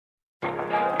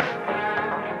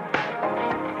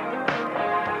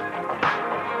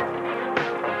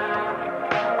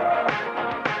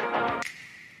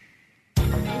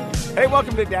Hey,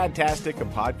 welcome to Dadtastic, a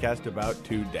podcast about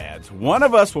two dads. One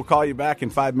of us will call you back in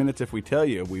 5 minutes if we tell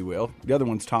you we will. The other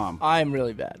one's Tom. I'm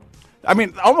really bad. I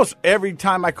mean, almost every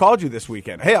time I called you this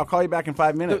weekend, hey, I'll call you back in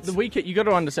 5 minutes. The weekend, you got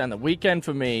to understand, the weekend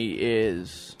for me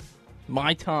is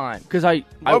my time. Because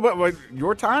What,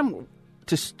 your time?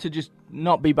 to just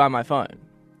not be by my phone.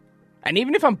 And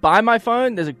even if I'm by my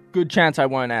phone, there's a good chance I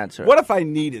won't answer. What if I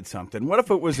needed something? What if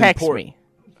it was Text important? me.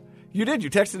 You did. You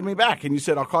texted me back, and you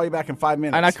said, I'll call you back in 5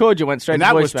 minutes. And I called you, went straight and to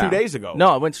voicemail. that was 2 days ago. No,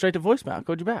 I went straight to voicemail. I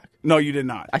called you back. No, you did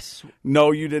not.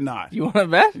 No, you did not. You want to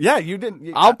bet? Yeah, you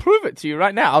didn't. I'll prove it to you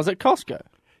right now. I was at Costco.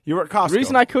 You were at Costco. The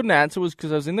reason I couldn't answer was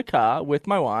because I was in the car with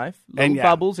my wife, little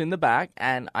Bubbles in the back,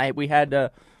 and we had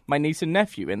my niece and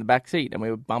nephew in the back seat, and we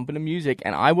were bumping the music,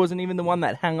 and I wasn't even the one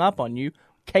that hung up on you.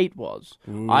 Kate was.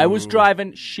 Ooh. I was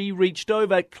driving. She reached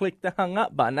over, clicked the hung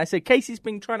up button. I said, Casey's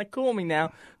been trying to call me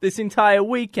now this entire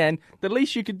weekend. The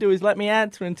least you could do is let me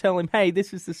answer and tell him, hey,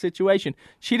 this is the situation.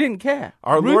 She didn't care.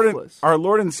 Our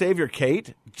Lord and Savior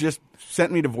Kate just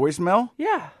sent me to voicemail?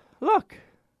 Yeah, look.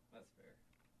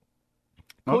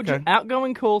 Okay.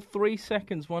 Outgoing call, 3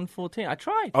 seconds, 114. I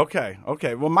tried. Okay.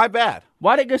 Well, my bad.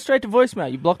 Why'd it go straight to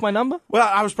voicemail? You blocked my number? Well,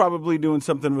 I was probably doing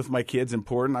something with my kids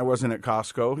important. I wasn't at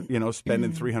Costco,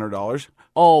 spending $300.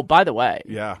 Oh, by the way,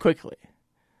 yeah. Quickly.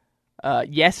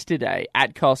 Yesterday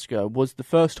at Costco was the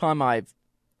first time I've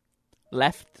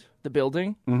left the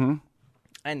building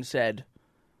and said,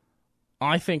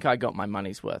 I think I got my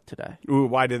money's worth today. Ooh,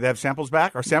 why? Did they have samples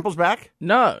back? Are samples back?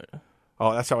 No.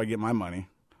 Oh, that's how I get my money.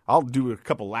 I'll do a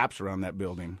couple laps around that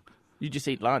building. You just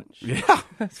eat lunch. Yeah.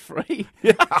 That's free.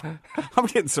 Yeah. I'm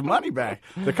getting some money back.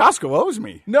 The Costco owes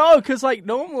me. No, because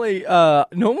normally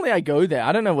I go there.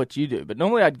 I don't know what you do, but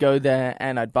normally I'd go there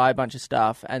and I'd buy a bunch of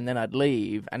stuff and then I'd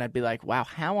leave and I'd be like, wow,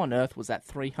 how on earth was that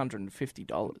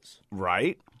 $350?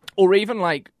 Right. Or even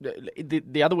like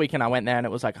the other weekend I went there and it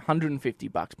was like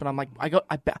 $150, but I'm like, I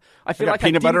feel like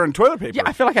peanut butter and toilet paper. Yeah,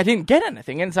 I feel like I didn't get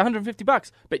anything and it's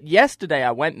 $150. But yesterday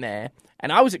I went there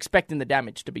and I was expecting the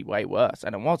damage to be way worse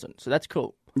and it wasn't. So that's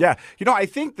cool. Yeah. I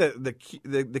think that the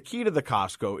key to the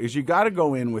Costco is you got to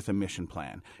go in with a mission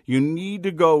plan. You need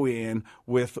to go in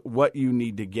with what you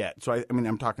need to get. So,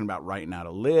 I'm talking about writing out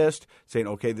a list, saying,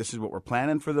 okay, this is what we're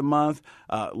planning for the month.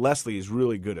 Leslie is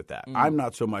really good at that. I'm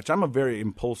not so much. I'm a very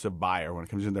impulsive buyer when it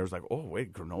comes in there. It's like, oh,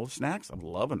 wait, granola snacks? I'm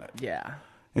loving it. Yeah.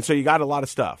 And so you got a lot of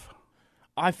stuff.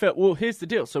 Well, here's the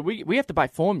deal. So we have to buy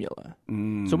formula.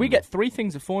 So we get 3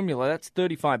 things of formula. That's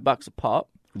 $35 a pop.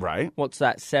 Right. What's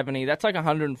that? 70. That's like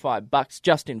 $105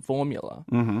 just in formula.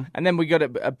 Mm-hmm. And then we got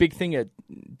a big thing of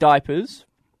diapers.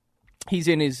 He's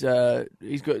in his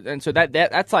he's good, and so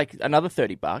that's like another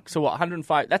 $30. So what?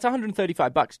 105. That's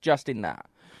 $135 just in that.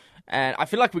 And I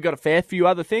feel like we got a fair few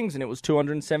other things, and it was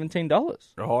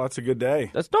 $217. Oh, that's a good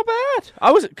day. That's not bad.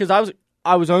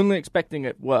 I was only expecting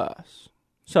it worse.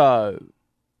 So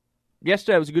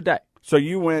yesterday was a good day. So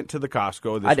you went to the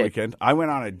Costco this weekend. I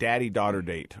went on a daddy-daughter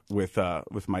date with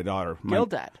my daughter. Girl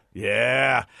dad.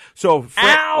 Yeah. So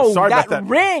ow! Sorry that about that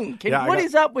ring. What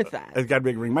is up with that? It's got a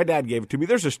big ring. My dad gave it to me.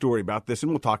 There's a story about this,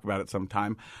 and we'll talk about it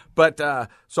sometime. But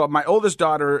so my oldest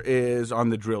daughter is on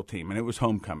the drill team, and it was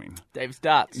homecoming. Dave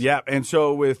Stotts. Yeah. And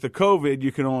so with the COVID,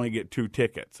 you can only get 2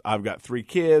 tickets. I've got 3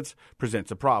 kids. Presents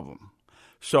a problem.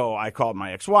 So I called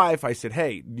my ex-wife. I said,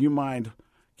 hey, do you mind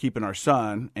keeping our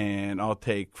son, and I'll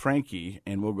take Frankie,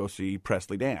 and we'll go see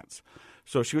Presley dance.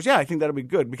 So she goes, yeah, I think that'll be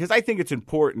good, because I think it's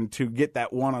important to get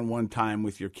that one-on-one time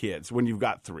with your kids when you've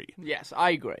got 3. Yes,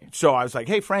 I agree. So I was like,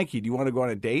 hey, Frankie, do you want to go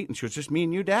on a date? And she was, just me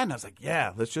and you, Dad? And I was like,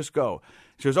 yeah, let's just go.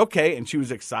 She goes, okay, and she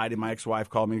was excited. My ex-wife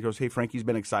called me and goes, hey, Frankie's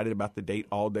been excited about the date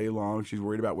all day long. She's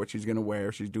worried about what she's going to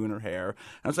wear. She's doing her hair. And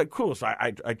I was like, cool. So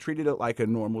I treated it like a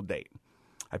normal date.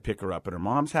 I pick her up at her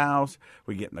mom's house.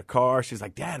 We get in the car. She's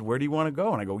like, Dad, where do you want to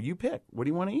go? And I go, you pick. What do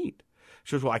you want to eat?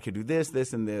 She goes, well, I could do this,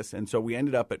 this, and this. And so we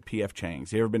ended up at P.F.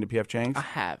 Chang's. You ever been to P.F. Chang's? I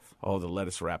have. Oh, the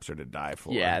lettuce wraps are to die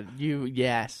for. Yeah,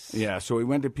 yes. Yeah, so we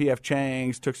went to P.F.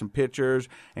 Chang's, took some pictures,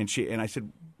 and I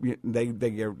said, they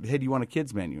go, hey, do you want a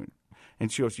kids menu?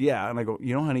 And she goes, yeah. And I go,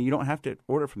 honey, you don't have to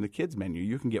order from the kids menu.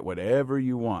 You can get whatever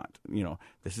you want.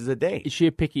 This is a date. Is she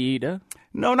a picky eater?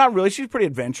 No, not really. She's pretty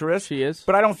adventurous. She is?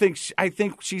 But I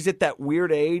think she's at that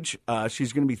weird age.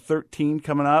 She's going to be 13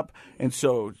 coming up. And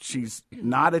so she's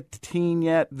not a teen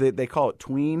yet. They call it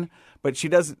tween. But she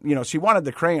doesn't, she wanted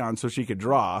the crayon so she could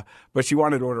draw, but she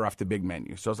wanted to order off the big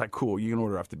menu. So I was like, cool, you can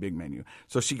order off the big menu.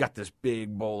 So she got this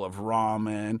big bowl of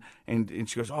ramen, and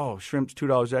she goes, oh, shrimp's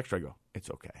 $2 extra. I go,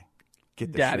 it's okay.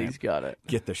 Get the Daddy's shrimp. got it.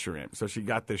 Get the shrimp. So she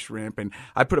got the shrimp, and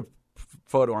I put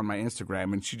photo on my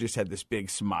Instagram, and she just had this big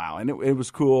smile, and it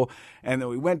was cool. And then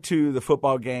we went to the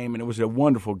football game, and it was a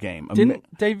wonderful game.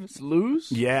 Didn't Davis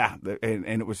lose? Yeah, and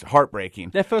it was heartbreaking.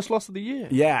 Their first loss of the year.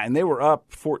 Yeah, and they were up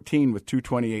 14 with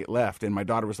 2:28 left, and my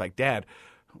daughter was like, "Dad,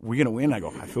 we're going to win?" I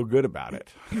go, "I feel good about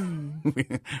it."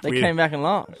 They came back and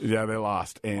lost. Yeah, they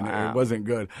lost, and it wasn't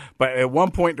good. But at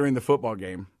one point during the football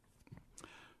game,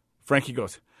 Frankie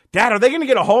goes, "Dad, are they going to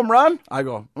get a home run?" I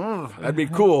go, "That'd be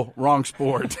cool." Wrong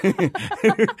sport.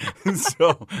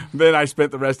 So then I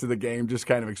spent the rest of the game just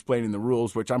kind of explaining the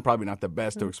rules, which I'm probably not the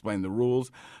best to explain the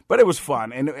rules, but it was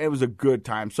fun, and it was a good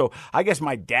time. So I guess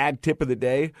my dad tip of the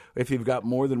day, if you've got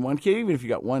more than one kid, even if you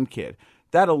got one kid,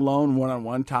 that alone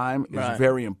one-on-one time is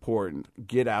very important.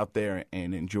 Get out there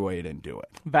and enjoy it and do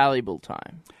it. Valuable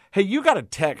time. Hey, you got a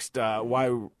text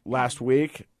last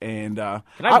week, and can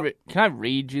I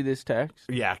read you this text?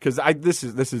 Yeah, because this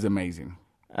is amazing.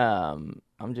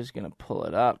 I'm just gonna pull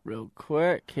it up real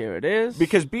quick. Here it is.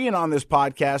 Because being on this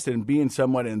podcast and being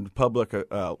somewhat in public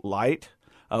light,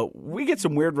 we get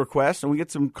some weird requests and we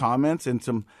get some comments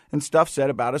and stuff said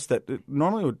about us that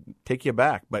normally would take you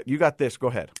back. But you got this. Go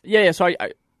ahead. Yeah. So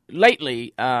I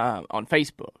lately on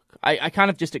Facebook, I kind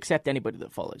of just accept anybody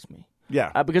that follows me.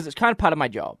 Yeah. Because it's kind of part of my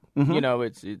job. Mm-hmm. You know,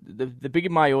 the bigger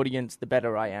my audience, the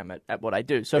better I am at what I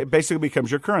do. So it basically becomes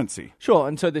your currency. Sure.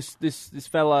 And so this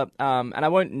fella, and I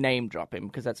won't name drop him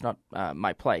because that's not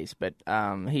my place, but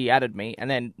he added me.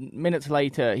 And then minutes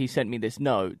later, he sent me this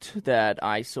note that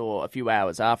I saw a few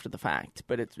hours after the fact.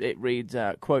 But it reads,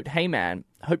 quote, "Hey, man,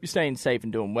 hope you're staying safe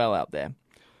and doing well out there.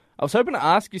 I was hoping to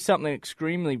ask you something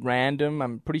extremely random.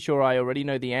 I'm pretty sure I already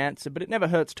know the answer, but it never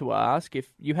hurts to ask. If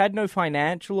you had no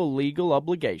financial or legal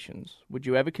obligations, would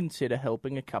you ever consider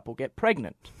helping a couple get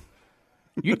pregnant?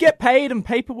 You'd get paid and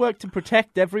paperwork to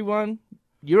protect everyone.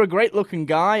 You're a great-looking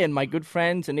guy, and my good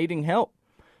friends are needing help.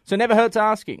 So it never hurts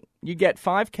asking. You get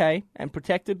 $5,000 and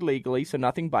protected legally so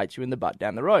nothing bites you in the butt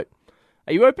down the road.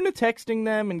 Are you open to texting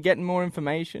them and getting more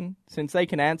information, since they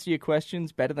can answer your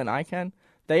questions better than I can?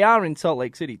 They are in Salt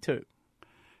Lake City, too."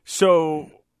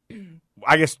 So,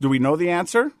 I guess, do we know the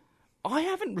answer? I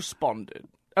haven't responded.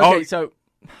 Okay, so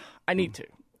I need to.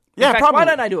 Yeah, probably. Why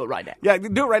don't I do it right now? Yeah,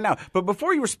 do it right now. But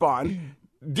before you respond,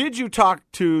 did you talk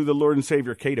to the Lord and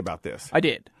Savior Kate about this? I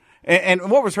did. And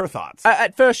what was her thoughts?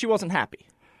 At first, she wasn't happy.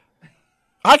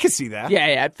 I could see that. Yeah,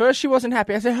 at first she wasn't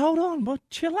happy. I said, hold on, but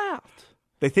chill out.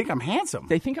 They think I'm handsome.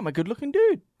 They think I'm a good-looking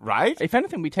dude. Right? If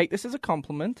anything, we take this as a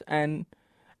compliment and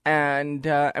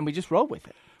we just roll with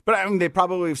it. But I mean, they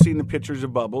probably have seen the pictures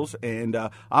of Bubbles, and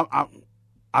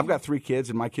I've got 3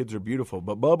 kids, and my kids are beautiful.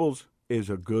 But Bubbles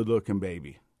is a good-looking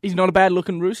baby. He's not a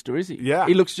bad-looking rooster, is he? Yeah.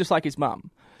 He looks just like his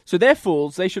mum. So they're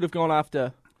fools. They should have gone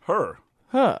after her.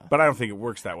 But I don't think it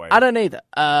works that way. I don't either.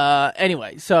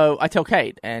 Anyway, so I tell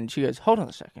Kate, and she goes, "Hold on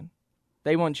a second.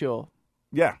 They want your..."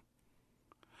 Yeah.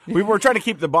 We were trying to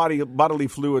keep the bodily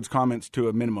fluids comments to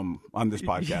a minimum on this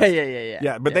podcast. Yeah.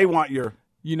 Yeah, but they want your...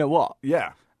 You know what?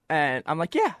 Yeah. And I'm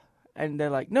like, yeah. And they're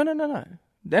like, no.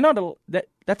 They're not...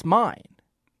 That's mine.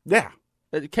 Yeah.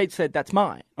 Kate said, "That's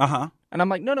mine." Uh-huh. And I'm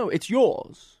like, no, it's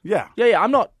yours. Yeah. Yeah,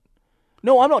 I'm not...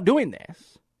 No, I'm not doing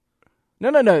this.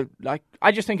 No. Like,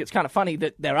 I just think it's kind of funny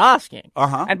that they're asking.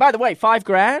 Uh-huh. And by the way,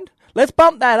 $5,000? Let's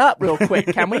bump that up real quick,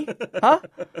 can we? Huh?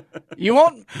 You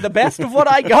want the best of what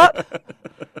I got?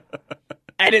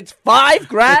 And it's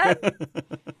 $5,000?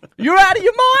 You're out of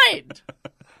your mind.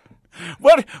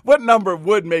 What number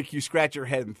would make you scratch your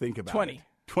head and think about 20. it?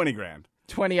 20 grand.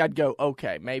 20, I'd go,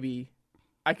 okay, maybe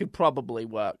I could probably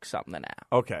work something out.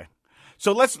 Okay.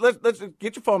 So let's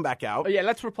get your phone back out. Oh, yeah,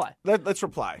 let's reply. Let's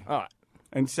reply. All right.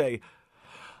 And say,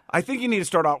 I think you need to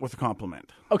start out with a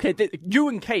compliment. Okay, you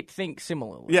and Kate think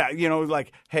similarly. Yeah,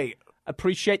 like, hey.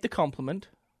 Appreciate the compliment.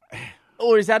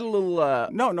 Or is that a little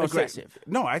aggressive?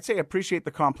 I'd say appreciate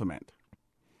the compliment.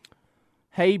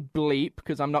 Hey, bleep,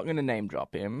 because I'm not going to name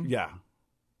drop him. Yeah.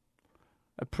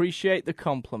 Appreciate the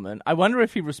compliment. I wonder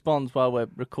if he responds while we're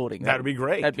recording. That'd be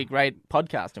great. That'd be great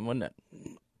podcasting, wouldn't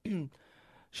it?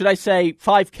 Should I say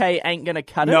 $5,000 ain't going to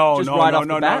cut it? No, off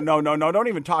the bat? No. Don't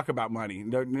even talk about money.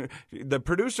 No, the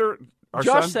producer, our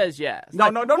Josh son, says yes. No,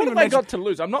 like, don't what even have I got to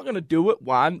lose? I'm not going to do it.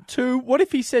 1, 2. What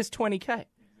if he says $20,000?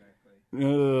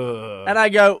 And I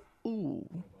go,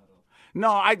 ooh.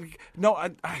 No, I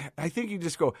think you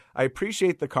just go, I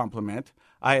appreciate the compliment.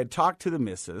 I had talked to the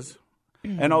missus,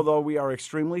 and although we are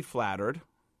extremely flattered,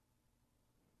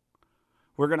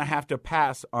 we're going to have to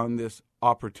pass on this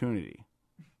opportunity.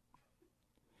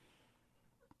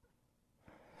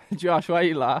 Josh, why are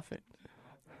you laughing?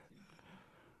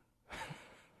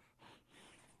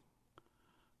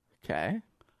 Okay.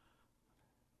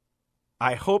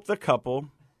 I hope the couple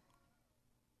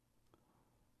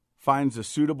finds a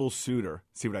suitable suitor.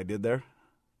 See what I did there?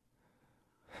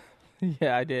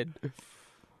 Yeah, I did.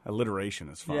 Alliteration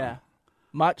is fun. Yeah.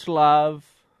 Much love.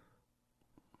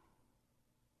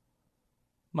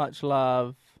 Much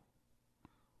love,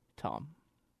 Tom.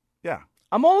 Yeah.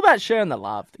 I'm all about sharing the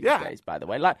love these days, by the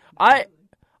way. Like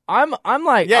I'm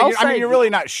like, yeah. I mean, you're really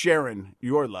not sharing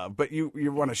your love, but you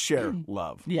want to share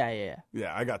love. Yeah.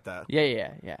 Yeah, I got that.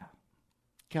 Yeah.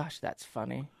 Gosh, that's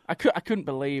funny. I couldn't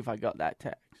believe I got that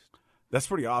text. That's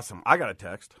pretty awesome. I got a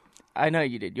text. I know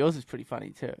you did. Yours is pretty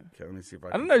funny too. Okay, let me see if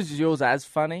I don't know if yours as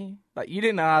funny. Like you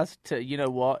didn't ask to, you know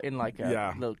what, in like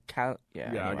a little count. Yeah,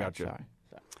 anyway, I got you. Sorry.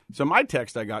 So my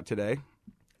text I got today.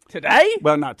 Today?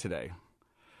 Well, not today.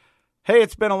 Hey,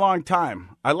 it's been a long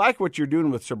time. I like what you're doing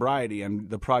with sobriety and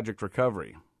the Project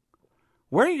Recovery.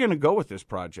 Where are you going to go with this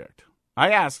project?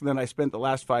 I asked, then I spent the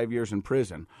last 5 years in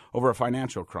prison over a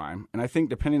financial crime, and I think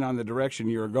depending on the direction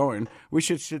you're going, we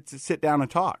should sit down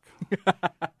and talk.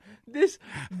 This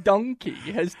donkey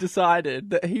has decided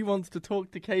that he wants to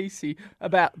talk to Casey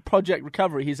about Project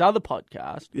Recovery, his other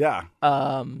podcast. Yeah.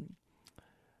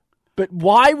 But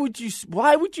why would you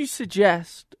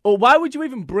suggest, or why would you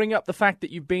even bring up the fact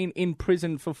that you've been in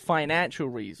prison for financial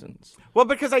reasons? Well,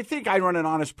 because I think I run an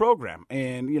honest program.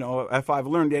 And, you know, if I've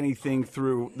learned anything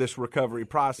through this recovery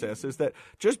process is that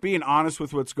just being honest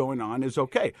with what's going on is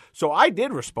okay. So I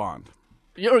did respond.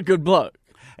 You're a good bloke.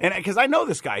 And because I know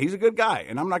this guy. He's a good guy.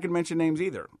 And I'm not going to mention names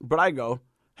either. But I go,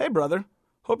 hey, brother,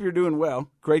 hope you're doing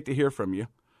well. Great to hear from you.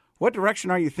 What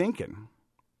direction are you thinking?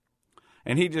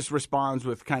 And he just responds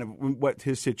with kind of what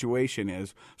his situation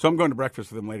is. So I'm going to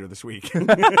breakfast with him later this week. He's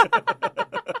going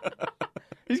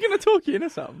to talk you into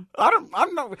something.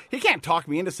 I'm not. He can't talk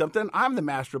me into something. I'm the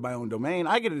master of my own domain.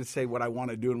 I get to say what I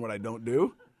want to do and what I don't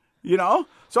do. You know?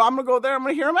 So I'm going to go there. I'm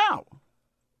going to hear him out.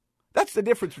 That's the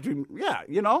difference between,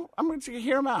 I'm going to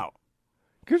hear him out.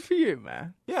 Good for you,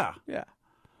 man. Yeah. Yeah.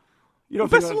 You don't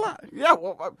best of luck. Yeah,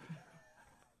 well,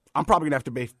 I'm probably going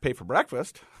to have to pay for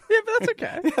breakfast. Yeah, but that's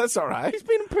okay. Yeah, that's all right. He's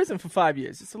been in prison for 5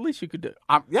 years. It's the least you could do.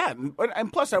 Yeah,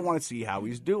 and plus I want to see how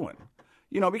he's doing.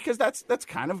 You know, because that's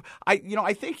kind of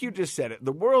I think you just said it.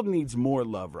 The world needs more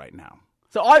love right now.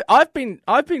 So I've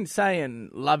been saying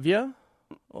love you,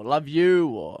 or love you,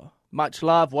 or much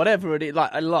love, whatever it is,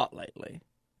 like a lot lately.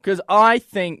 Because I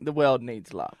think the world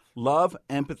needs love. Love,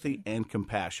 empathy, and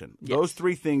compassion. Yes. Those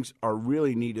three things are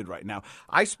really needed right now.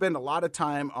 I spend a lot of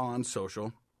time on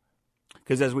social.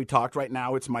 Because as we talked right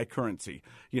now, it's my currency.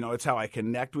 You know, it's how I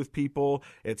connect with people.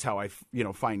 It's how I,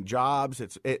 find jobs.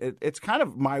 It's kind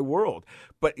of my world.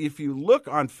 But if you look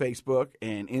on Facebook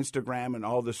and Instagram and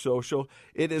all the social,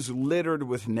 it is littered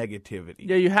with negativity.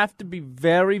 Yeah, you have to be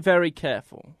very, very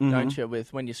careful, don't you,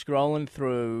 with when you're scrolling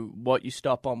through what you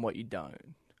stop on, what you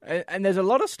don't. And there's a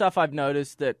lot of stuff I've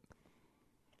noticed that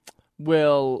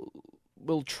will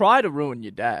try to ruin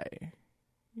your day.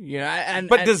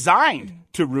 But designed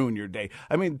to ruin your day.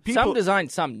 I mean, people... Some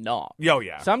designed, some not. Oh,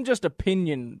 yeah. Some just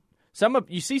opinion.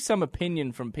 You see some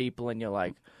opinion from people and you're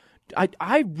like,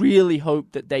 I really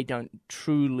hope that they don't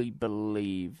truly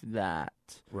believe that.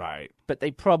 Right. But they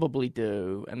probably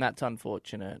do, and that's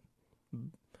unfortunate.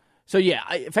 So, yeah,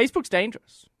 Facebook's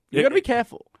dangerous. You got to be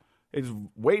careful. It's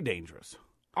way dangerous.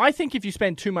 I think if you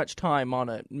spend too much time on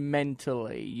it,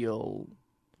 mentally, you'll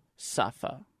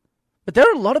suffer. But there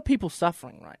are a lot of people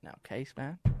suffering right now, Case,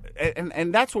 man.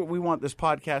 And that's what we want this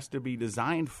podcast to be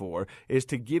designed for, is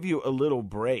to give you a little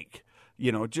break.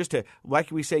 You know, just to,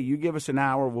 like we say, you give us an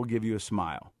hour, we'll give you a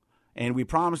smile. And we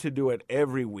promise to do it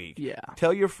every week. Yeah.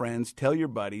 Tell your friends, tell your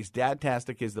buddies.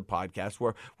 Dadtastic is the podcast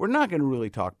where we're not going to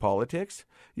really talk politics.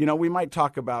 You know, we might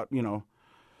talk about,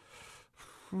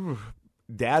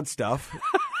 dad stuff.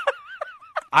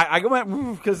 I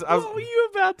went because I was. What were you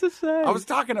about to say? I was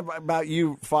talking about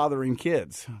you fathering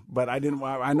kids, but I didn't.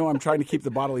 I know I'm trying to keep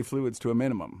the bodily fluids to a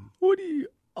minimum. What do you?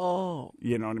 Oh,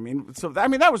 you know what I mean. So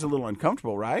that was a little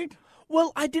uncomfortable, right?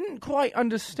 Well, I didn't quite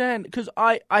understand because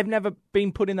I've never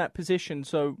been put in that position.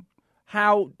 So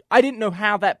I didn't know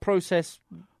how that process.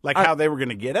 Like how they were going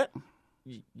to get it.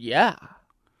 Yeah,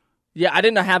 I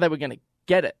didn't know how they were going to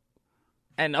get it.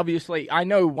 And obviously, I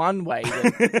know one way.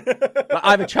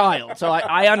 I have a child, so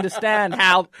I understand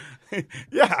how.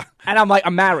 Yeah. And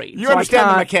I'm married. You understand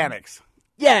the mechanics.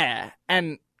 Yeah.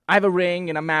 And I have a ring,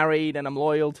 and I'm married, and I'm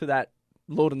loyal to that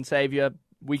Lord and Savior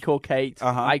we call Kate.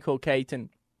 I call Kate. And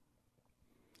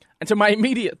so my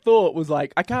immediate thought was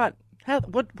like, I can't.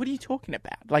 What are you talking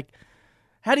about? Like,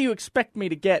 how do you expect me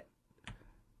to get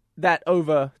that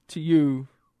over to you?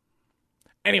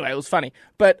 Anyway, it was funny.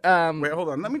 But wait, hold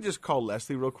on. Let me just call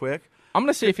Leslie real quick. I'm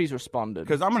going to see if he's responded.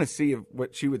 Because I'm going to see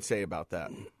what she would say about that.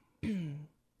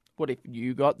 What if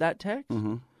you got that text?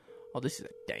 Mm-hmm. Oh, this is a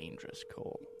dangerous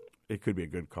call. It could be a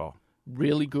good call.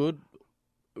 Really good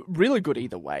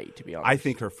either way, to be honest. I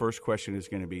think her first question is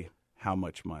going to be, how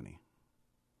much money?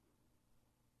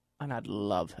 And I'd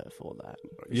love her for that.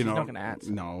 She's not going to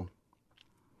answer. No.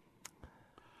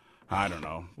 I don't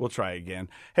know. We'll try again.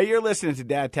 Hey, you're listening to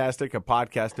Dadtastic, a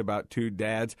podcast about two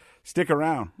dads. Stick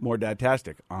around. More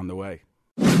Dadtastic on the way.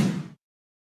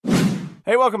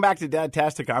 Hey, welcome back to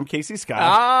Dadtastic. I'm Casey Scott.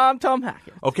 I'm Tom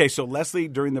Hackett. Okay, so Leslie,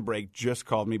 during the break, just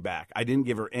called me back. I didn't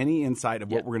give her any insight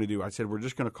of what we're going to do. I said, we're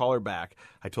just going to call her back.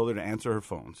 I told her to answer her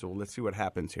phone. So let's see what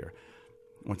happens here.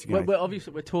 Once again, well,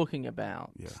 obviously, we're talking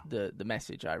about the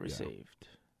message I received.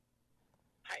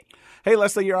 Hi. Hey,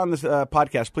 Leslie, you're on this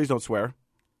podcast. Please don't swear.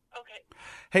 Okay.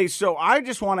 Hey, so I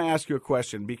just want to ask you a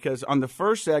question because on the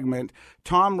first segment,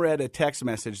 Tom read a text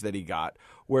message that he got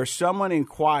where someone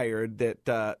inquired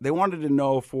that they wanted to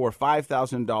know for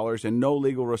 $5,000 and no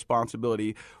legal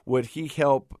responsibility, would he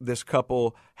help this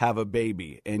couple have a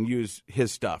baby and use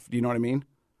his stuff? Do you know what I mean?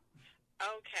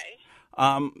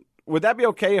 Okay. Would that be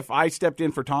okay if I stepped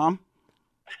in for Tom?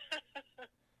 That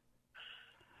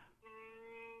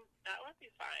would be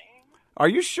fine. Are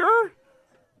you sure?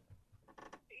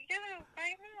 Yeah,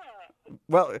 why not?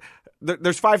 Well,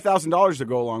 there's $5,000 to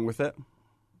go along with it.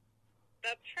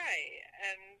 That's right.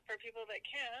 And for people that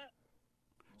can't.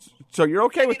 So you're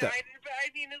okay with that? I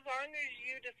mean, as long as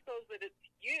you disclose that it's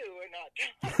you and not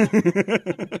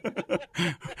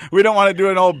Tom. We don't want to do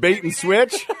an old bait and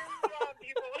switch?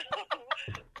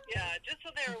 Yeah, just so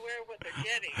they're aware of what they're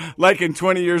getting. Like in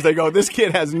 20 years, they go, this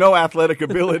kid has no athletic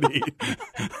ability.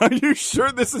 Are you sure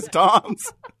this is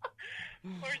Tom's?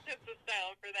 Or sense of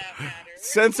style, for that matter.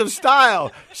 Sense of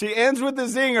style. She ends with the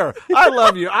zinger. I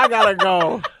love you. I gotta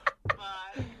go.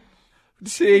 Bye.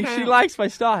 See, she likes my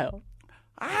style.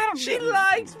 She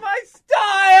likes my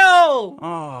style!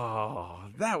 Oh,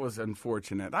 that was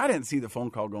unfortunate. I didn't see the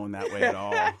phone call going that way at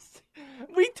all.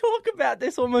 We talk about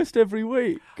this almost every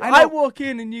week. I walk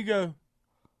in and you go,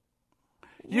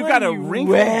 You've got a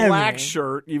wrinkled black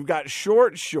shirt. You've got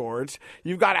short shorts.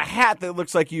 You've got a hat that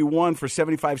looks like you won for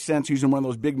 75 cents using one of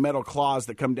those big metal claws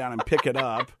that come down and pick it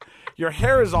up. Your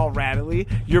hair is all rattly.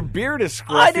 Your beard is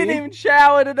scruffy. I didn't even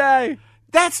shower today.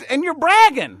 And you're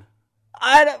bragging.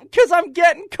 Because I'm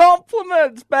getting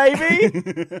compliments, baby.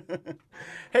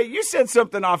 Hey, you said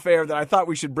something off air that I thought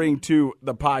we should bring to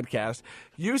the podcast.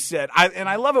 You said, and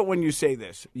I love it when you say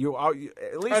this. At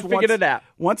least I figured it out.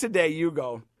 Once a day, you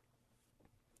go,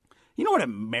 you know what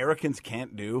Americans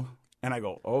can't do? And I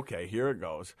go, okay, here it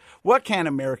goes. What can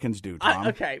Americans do, Tom?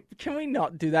 Okay, can we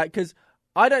not do that? Because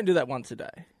I don't do that once a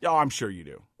day. Oh, I'm sure you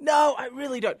do. No, I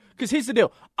really don't. Because here's the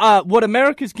deal. What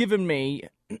America's given me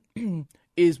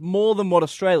is more than what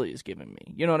Australia's given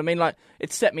me. You know what I mean? Like,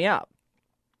 it's set me up.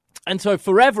 And so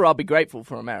forever I'll be grateful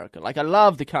for America. Like, I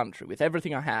love the country with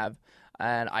everything I have,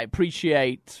 and I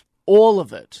appreciate all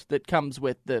of it that comes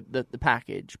with the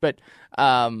package. But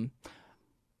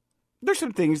there's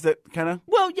some things that kind of...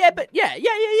 Well, yeah. But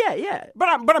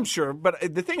I'm sure.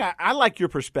 But the thing, I like your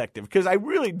perspective, because I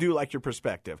really do like your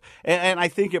perspective. And I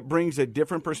think it brings a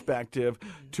different perspective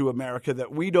to America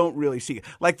that we don't really see.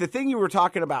 Like the thing you were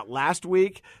talking about last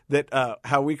week, that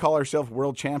how we call ourselves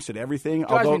world champs at everything,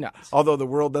 although the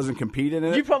world doesn't compete in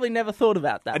it. You probably never thought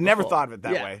about that. I never thought of it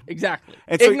that way. Exactly.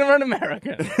 And ignorant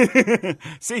American.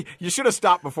 See, you should have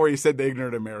stopped before you said the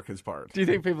ignorant Americans part. Do you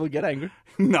think people would get angry?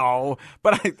 No,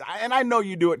 but I know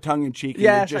you do it tongue-in-cheek, and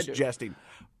you're just jesting.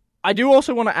 I do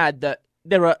also want to add that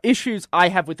there are issues I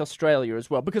have with Australia as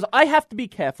well, because I have to be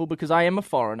careful because I am a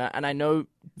foreigner, and I know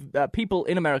people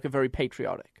in America are very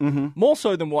patriotic, more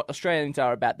so than what Australians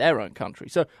are about their own country.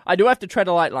 So I do have to tread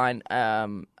a light line,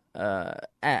 and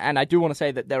I do want to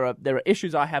say that there are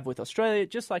issues I have with Australia,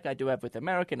 just like I do have with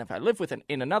America. And if I live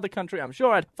in another country, I'm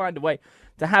sure I'd find a way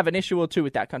to have an issue or two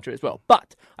with that country as well.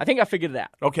 But I think I figured it out.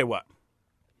 Okay, what?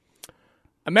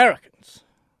 Americans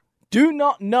do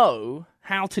not know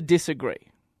how to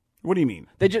disagree. What do you mean?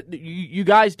 They just you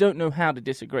guys don't know how to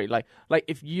disagree. Like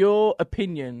if your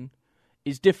opinion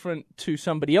is different to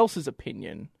somebody else's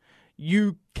opinion,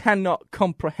 you cannot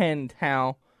comprehend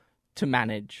how to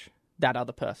manage that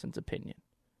other person's opinion.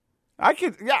 I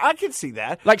could see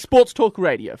that. Like sports talk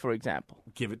radio, for example.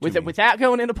 Give it to me. Without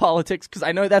going into politics, because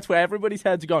I know that's where everybody's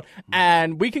heads are going.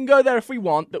 And we can go there if we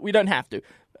want, but we don't have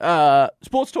to.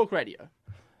 Sports talk radio.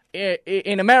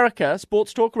 In America,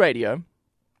 sports talk radio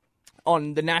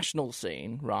on the national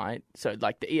scene, right? So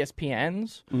like the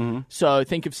ESPNs. Mm-hmm. So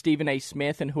think of Stephen A.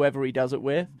 Smith and whoever he does it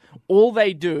with. All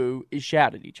they do is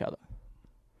shout at each other.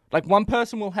 Like one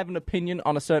person will have an opinion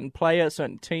on a certain player, a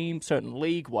certain team, certain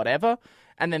league, whatever,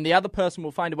 and then the other person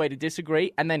will find a way to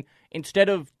disagree, and then instead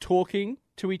of talking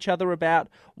to each other about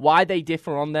why they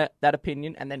differ on that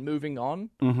opinion and then moving on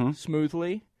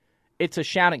smoothly. It's a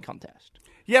shouting contest.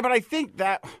 Yeah, but I think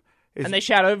that... And they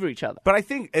shout over each other. But I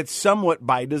think it's somewhat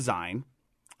by design.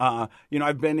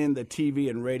 I've been in the TV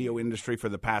and radio industry for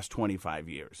the past 25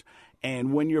 years.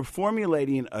 And when you're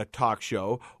formulating a talk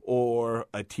show or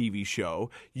a TV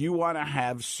show, you want to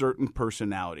have certain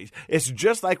personalities. It's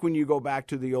just like when you go back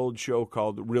to the old show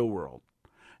called Real World.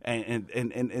 And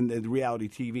the reality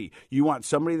TV. You want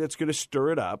somebody that's going to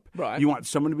stir it up. Right. You want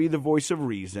someone to be the voice of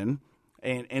reason.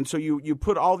 And so you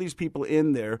put all these people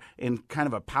in there in kind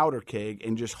of a powder keg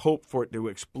and just hope for it to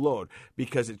explode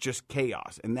because it's just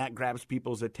chaos. And that grabs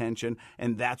people's attention,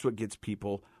 and that's what gets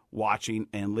people watching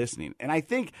and listening. And I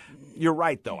think you're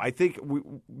right, though. I think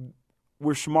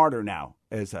we're smarter now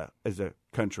as a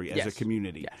country, as a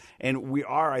community. Yes. And we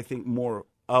are, I think, more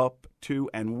up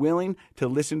to and willing to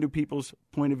listen to people's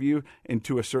point of view and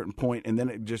to a certain point, and then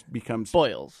it just becomes...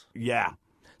 Boils. Yeah.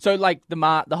 So, like,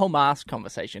 the whole mask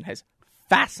conversation has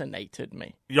fascinated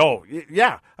me.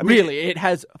 Yeah. I mean, really, it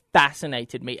has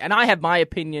fascinated me. And I have my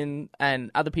opinion,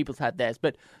 and other people's had theirs,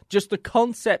 but just the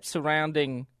concept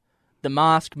surrounding the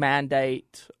mask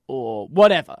mandate or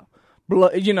whatever,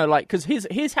 because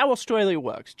here's how Australia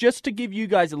works. Just to give you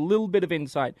guys a little bit of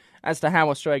insight as to how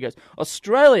Australia goes.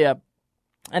 Australia,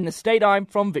 and the state I'm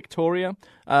from, Victoria,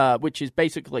 which is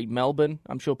basically Melbourne.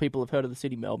 I'm sure people have heard of the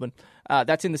city Melbourne.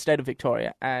 That's in the state of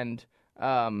Victoria. And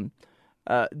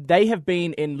they have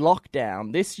been in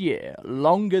lockdown this year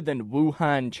longer than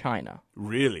Wuhan, China.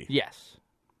 Really? Yes.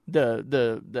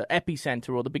 The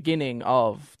epicenter or the beginning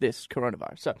of this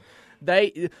coronavirus. So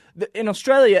in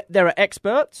Australia, there are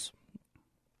experts,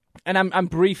 and I'm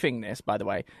briefing this, by the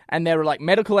way, and there are like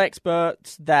medical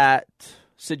experts that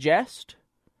suggest,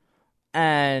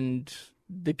 and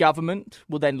the government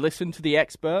will then listen to the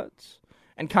experts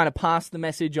and kind of pass the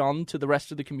message on to the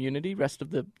rest of the community, rest of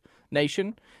the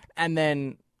nation, and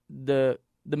then the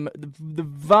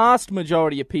vast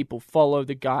majority of people follow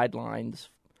the guidelines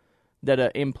that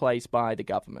are in place by the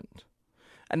government.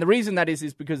 And the reason that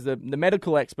is because the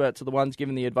medical experts are the ones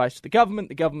giving the advice to the government.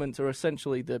 The governments are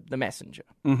essentially the messenger.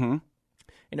 Mm-hmm.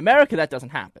 In America, that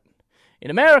doesn't happen.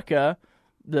 In America,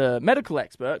 the medical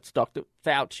experts, Dr.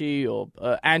 Fauci or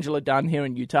Angela Dunn here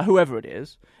in Utah, whoever it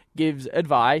is, gives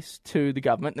advice to the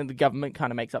government, and the government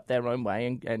kind of makes up their own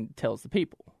way and tells the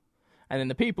people. And then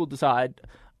the people decide,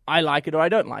 I like it or I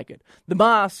don't like it. The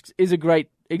masks is a great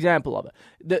example of it.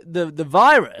 The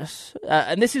virus,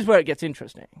 and this is where it gets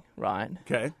interesting, right?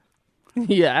 Okay.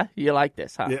 Yeah, you like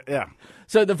this, huh? Yeah.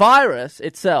 So the virus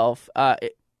itself,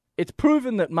 it's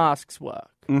proven that masks work.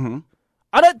 Mm-hmm.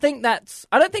 I don't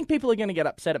think people are going to get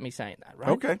upset at me saying that,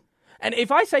 right? Okay. And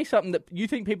if I say something that you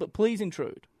think people, please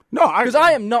intrude. No, because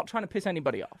I am not trying to piss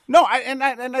anybody off. No,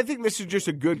 I think this is just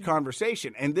a good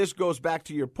conversation, and this goes back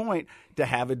to your point to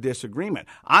have a disagreement.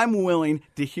 I'm willing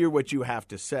to hear what you have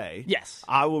to say. Yes,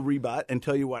 I will rebut and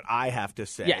tell you what I have to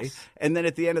say. Yes, and then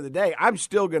at the end of the day, I'm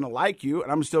still going to like you,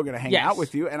 and I'm still going to hang out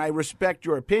with you, and I respect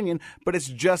your opinion. But it's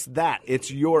just that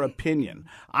it's your opinion.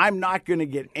 I'm not going to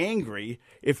get angry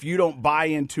if you don't buy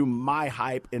into my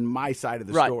hype and my side of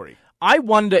the story. I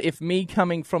wonder if me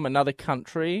coming from another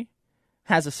country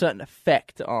has a certain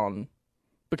effect on...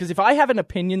 Because if I have an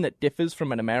opinion that differs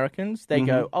from an American's, they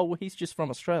go, oh, well, he's just from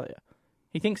Australia.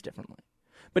 He thinks differently.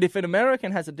 But if an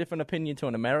American has a different opinion to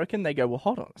an American, they go, well,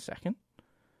 hold on a second.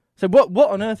 So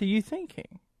what on earth are you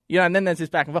thinking? And then there's this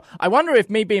back and forth. I wonder if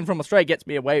me being from Australia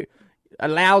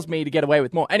allows me to get away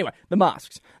with more. Anyway, the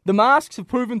masks. The masks have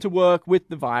proven to work with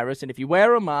the virus, and if you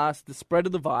wear a mask, the spread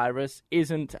of the virus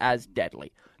isn't as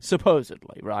deadly.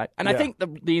 Supposedly, right? And I think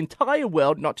the entire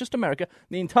world, not just America,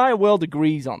 the entire world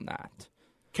agrees on that.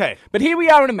 Okay. But here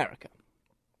we are in America,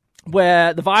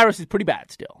 where the virus is pretty bad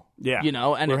still. Yeah.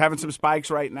 And we're having some spikes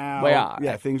right now. We are.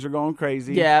 Yeah, things are going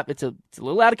crazy. Yeah, it's a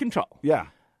little out of control. Yeah.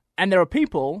 And there are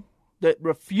people that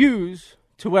refuse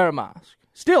to wear a mask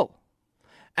still.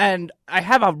 And I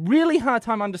have a really hard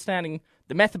time understanding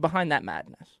the method behind that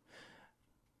madness.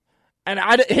 And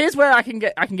here's where I can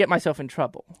get myself in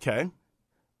trouble. Okay.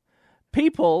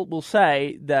 People will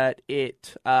say that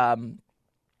it's a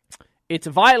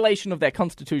violation of their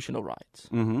constitutional rights.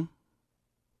 Mm-hmm.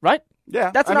 Right?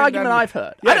 Yeah. That's an argument I've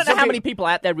heard. Yeah, I don't know how many people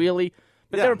out there really,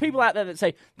 but there are people out there that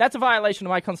say, that's a violation of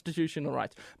my constitutional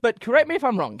rights. But correct me if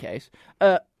I'm wrong, Case.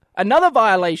 Another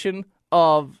violation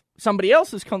of somebody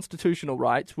else's constitutional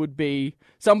rights would be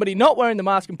somebody not wearing the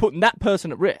mask and putting that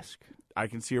person at risk. I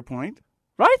can see your point.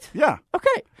 Right? Yeah.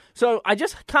 Okay. So I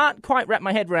just can't quite wrap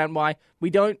my head around why we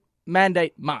don't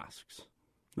mandate masks.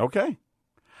 Okay.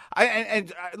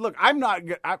 Look, I'm not.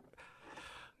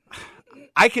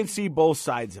 I can see both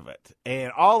sides of it,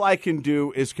 and all I can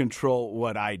do is control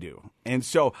what I do. And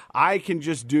so I can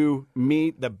just do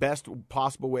me the best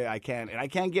possible way I can, and I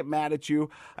can't get mad at you.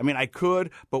 I mean, I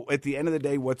could, but at the end of the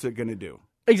day, what's it going to do?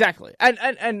 Exactly.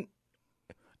 And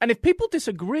if people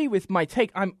disagree with my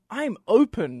take, I'm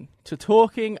open to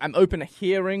talking. I'm open to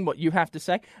hearing what you have to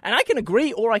say, and I can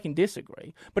agree or I can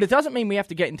disagree. But it doesn't mean we have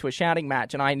to get into a shouting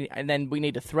match, and then we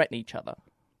need to threaten each other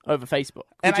over Facebook,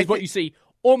 which is what you see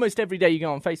almost every day you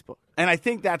go on Facebook. And I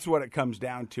think that's what it comes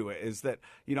down to, is that,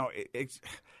 you know,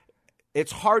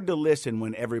 it's hard to listen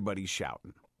when everybody's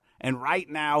shouting. And right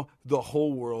now, the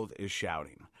whole world is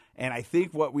shouting. And I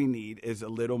think what we need is a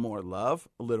little more love,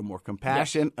 a little more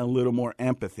compassion, a little more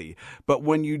empathy. But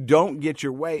when you don't get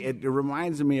your way, it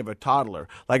reminds me of a toddler.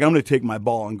 Like, I'm going to take my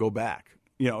ball and go back.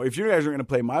 You know, if you guys are going to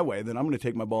play my way, then I'm going to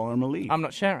take my ball and I'm going to leave. I'm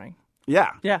not sharing.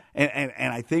 Yeah. Yeah. And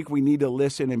I think we need to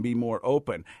listen and be more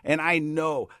open. And I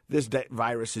know this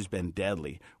virus has been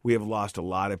deadly. We have lost a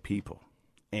lot of people.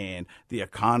 And the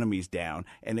economy's down.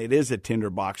 And it is a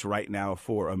tinderbox right now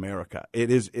for America.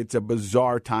 It's a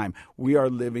bizarre time. We are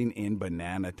living in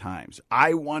banana times.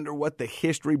 I wonder what the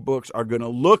history books are going to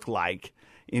look like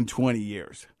in 20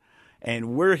 years.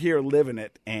 And we're here living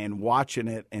it and watching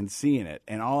it and seeing it.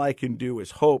 And all I can do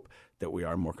is hope that we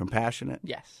are more compassionate,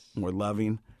 Yes. more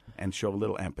loving, and show a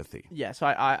little empathy. Yes,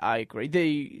 I agree.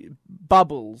 The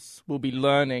Bubbles will be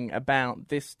learning about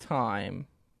this time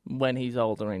when he's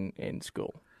older in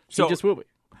school. So, he just will be.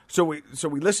 So we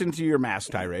listened to your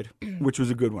mask tirade, which was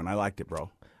a good one. I liked it,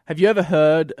 bro. Have you ever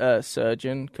heard a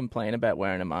surgeon complain about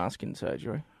wearing a mask in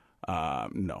surgery?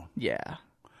 No. Yeah.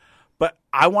 But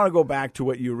I want to go back to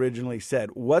what you originally said.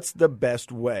 What's the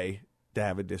best way to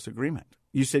have a disagreement?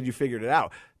 You said you figured it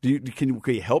out. Can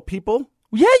you help people?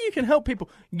 Yeah, you can help people.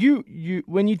 You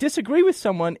when you disagree with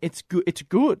someone, it's good. It's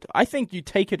good. I think you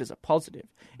take it as a positive.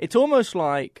 It's almost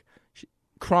like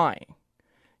crying.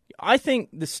 I think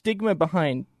the stigma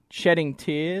behind shedding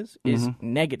tears is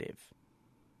negative,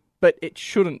 but it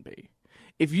shouldn't be.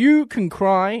 If you can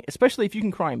cry, especially if you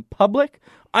can cry in public,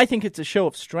 I think it's a show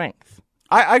of strength.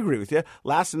 I agree with you.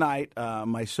 Last night,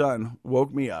 my son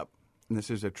woke me up, and this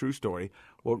is a true story,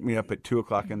 woke me up at 2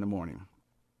 o'clock in the morning.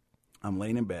 I'm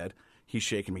laying in bed. He's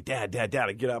shaking me, Dad,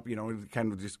 I get up,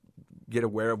 kind of just get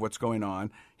aware of what's going on.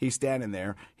 He's standing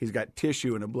there. He's got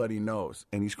tissue and a bloody nose,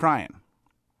 and he's crying.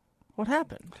 What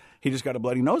happened? He just got a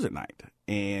bloody nose at night,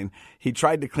 and he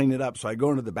tried to clean it up. So I go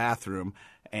into the bathroom,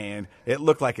 and it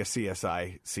looked like a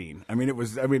CSI scene. It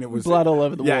was blood all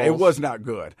over the walls. Yeah, it was not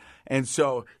good. And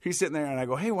so he's sitting there, and I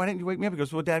go, "Hey, why didn't you wake me up?" He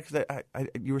goes, "Well, Dad, because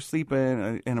you were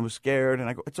sleeping, and I was scared." And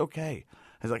I go, "It's okay."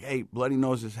 I was like, "Hey, bloody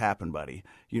noses happen, buddy.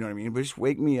 You know what I mean? But just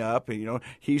wake me up." And,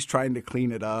 he's trying to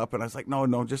clean it up. And I was like, no,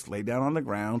 just lay down on the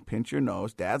ground, pinch your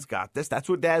nose. Dad's got this. That's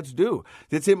what dads do.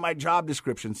 That's in my job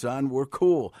description, son. We're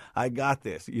cool. I got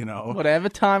this, Whatever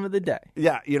time of the day.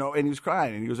 Yeah, and he was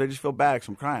crying. And he goes, "I just feel bad because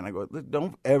I'm crying." I go,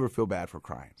 "Don't ever feel bad for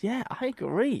crying." Yeah, I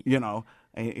agree. And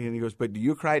he goes, "But do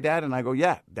you cry, Dad?" And I go,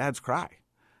 "Yeah, dads cry."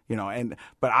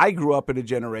 But I grew up in a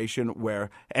generation where,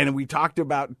 and we talked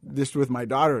about this with my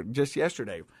daughter just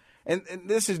yesterday, and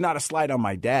this is not a slight on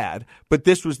my dad, but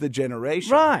this was the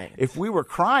generation. Right. If we were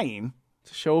crying.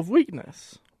 It's a show of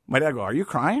weakness. My dad goes, "Are you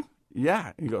crying?"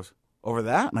 "Yeah." He goes, "Over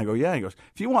that?" And I go, "Yeah." He goes,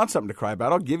 "If you want something to cry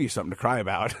about, I'll give you something to cry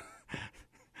about."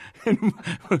 And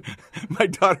my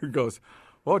daughter goes,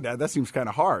 "Oh, Dad, that seems kind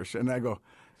of harsh." And I go,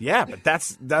 "Yeah, but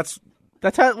that's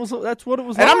how it was. That's what it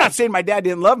was. And like. I'm not saying my dad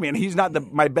didn't love me, and he's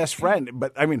not my best friend.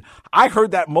 But I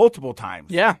heard that multiple times.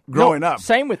 Yeah, growing up.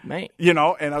 Same with me.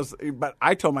 But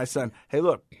I told my son, "Hey,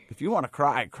 look, if you want to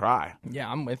cry, cry."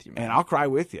 Yeah, I'm with you, man. And I'll cry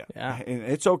with you. Yeah, and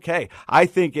it's okay. I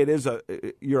think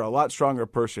you're a lot stronger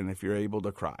person if you're able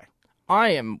to cry. I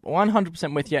am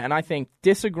 100% with you, and I think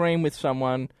disagreeing with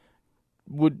someone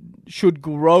should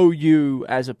grow you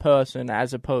as a person,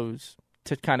 as opposed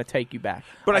to kind of take you back.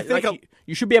 But I think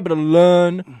you should be able to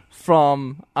learn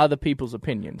from other people's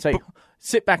opinions.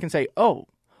 Sit back and say, "Oh,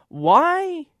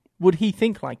 why would he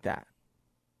think like that?"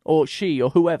 Or she,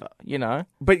 or whoever,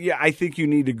 But yeah, I think you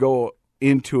need to go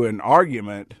into an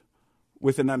argument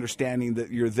with an understanding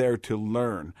that you're there to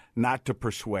learn, not to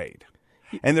persuade.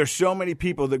 And there's so many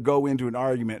people that go into an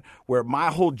argument where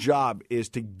my whole job is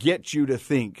to get you to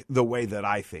think the way that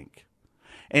I think.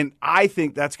 And I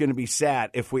think that's going to be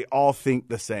sad if we all think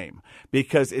the same,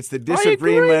 because it's the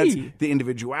disagreements, the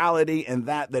individuality, and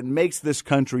that makes this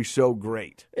country so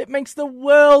great. It makes the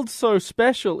world so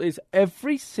special is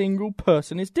every single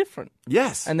person is different.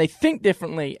 Yes. And they think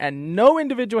differently, and no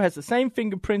individual has the same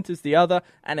fingerprint as the other,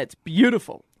 and it's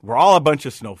beautiful. We're all a bunch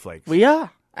of snowflakes. We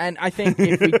are. And I think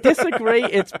if we disagree,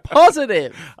 it's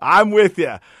positive. I'm with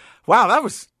you. Wow, that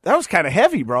was kind of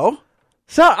heavy, bro.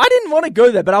 So I didn't want to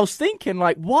go there, but I was thinking,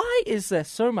 like, why is there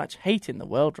so much hate in the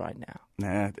world right now?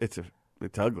 Nah, it's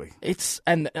ugly.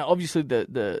 And obviously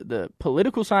the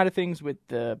political side of things with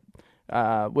the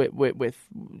with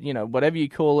whatever you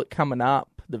call it coming up,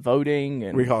 the voting,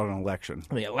 and we call it an election.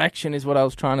 The election is what I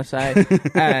was trying to say,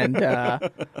 and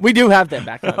we do have them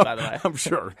back home, by the way. I'm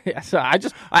sure. Yeah, so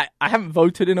I haven't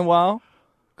voted in a while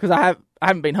because I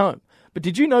haven't been home. But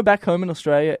did you know back home in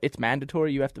Australia it's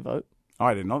mandatory you have to vote? Oh,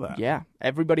 I didn't know that. Yeah,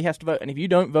 everybody has to vote, and if you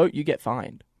don't vote, you get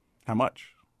fined. How much?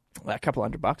 Like a couple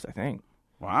 $100, I think.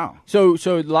 Wow. So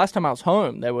the last time I was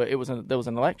home, there was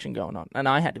an election going on, and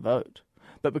I had to vote.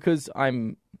 But because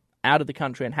I'm out of the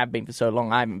country and have been for so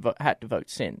long, I haven't had to vote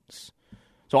since.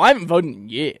 So I haven't voted in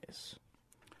years.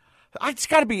 It's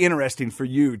got to be interesting for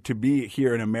you to be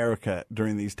here in America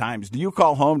during these times. Do you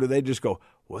call home? Do they just go,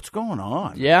 "What's going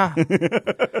on?" Yeah.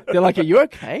 They're like, "Are you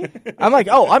okay?" I'm like,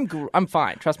 "Oh, I'm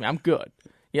fine. Trust me, I'm good."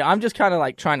 Yeah, I'm just kind of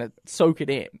like trying to soak it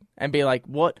in and be like,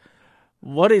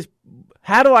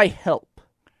 how do I help?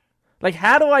 Like,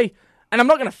 how do I, and I'm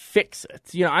not going to fix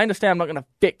it. I understand I'm not going to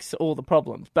fix all the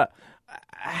problems, but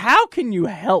how can you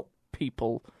help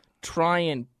people try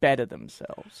and better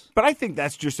themselves? But I think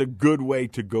that's just a good way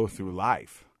to go through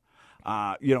life.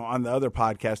 On the other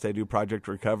podcast I do, Project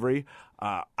Recovery,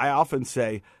 I often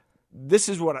say, this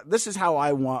is how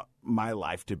I want my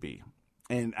life to be.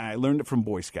 And I learned it from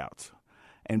Boy Scouts.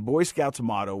 And Boy Scouts'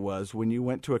 motto was, when you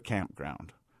went to a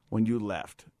campground, when you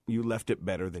left it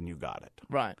better than you got it.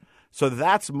 Right. So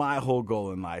that's my whole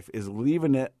goal in life, is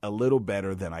leaving it a little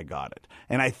better than I got it.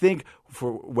 And I think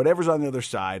for whatever's on the other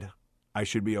side, I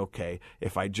should be okay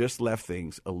if I just left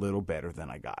things a little better than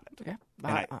I got it.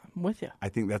 Yeah, I'm with you. I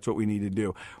think that's what we need to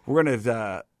do. We're going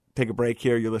to take a break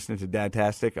here. You're listening to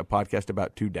Dadtastic, a podcast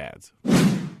about two dads.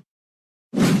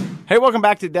 Hey, welcome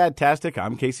back to Dadtastic.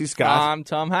 I'm Casey Scott. I'm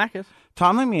Tom Hackett.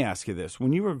 Tom, let me ask you this.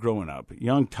 When you were growing up,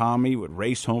 young Tommy would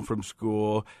race home from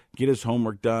school, get his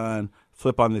homework done,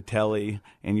 flip on the telly,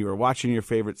 and you were watching your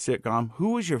favorite sitcom.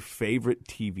 Who was your favorite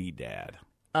TV dad?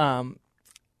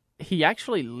 He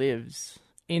actually lives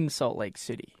in Salt Lake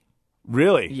City.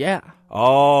 Really? Yeah.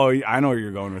 Oh, I know where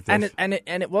you're going with this. And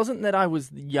it wasn't that I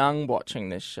was young watching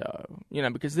this show,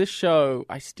 because this show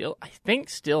I think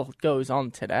still goes on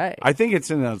today. I think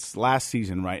it's in its last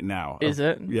season right now. Is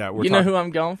it? Yeah. You know who I'm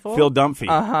going for? Phil Dunphy.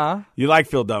 Uh-huh. You like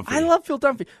Phil Dunphy? I love Phil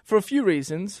Dunphy for a few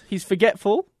reasons. He's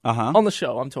forgetful on the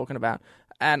show I'm talking about.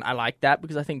 And I like that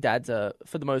because I think dads are,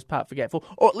 for the most part, forgetful.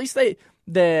 Or at least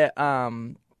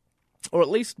or at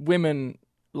least women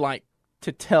like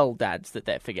to tell dads that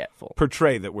they're forgetful.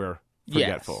 Portray that we're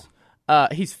forgetful. Yes.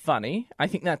 He's funny. I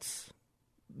think that's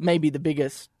maybe the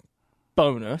biggest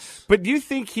bonus. But do you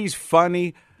think he's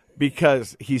funny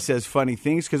because he says funny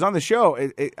things? Because on the show,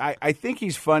 I think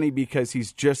he's funny because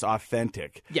he's just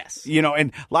authentic. Yes. And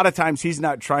a lot of times he's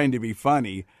not trying to be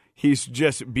funny. He's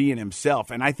just being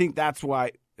himself. And I think that's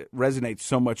why it resonates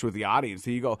so much with the audience.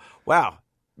 That you go, wow,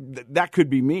 that could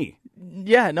be me.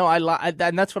 Yeah, no,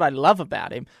 and that's what I love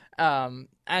about him.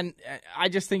 And I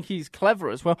just think he's clever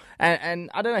as well.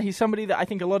 And I don't know, he's somebody that I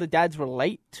think a lot of dads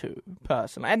relate to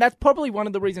personally. And that's probably one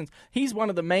of the reasons. He's one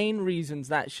of the main reasons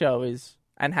that show is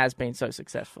and has been so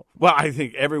successful. Well, I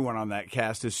think everyone on that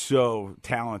cast is so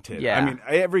talented. Yeah. I mean,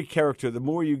 every character, the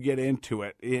more you get into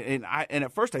it, and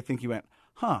at first I think you went,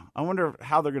 I wonder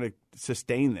how they're going to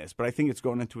sustain this. But I think it's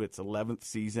going into its 11th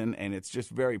season, and it's just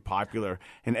very popular,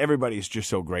 and everybody's just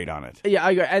so great on it. Yeah,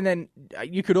 I agree. And then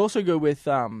you could also go with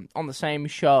on the same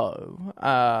show,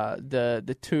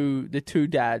 the two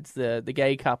dads, the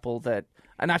gay couple that,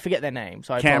 and I forget their names.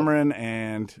 So Cameron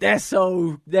and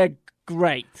they're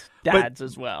great dads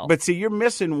as well. But see, you're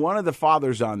missing one of the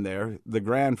fathers on there, the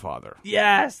grandfather.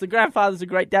 Yes, the grandfather's a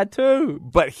great dad too.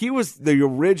 But he was the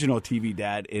original TV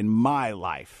dad in my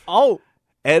life. Oh.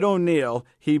 Ed O'Neill,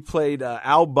 he played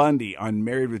Al Bundy on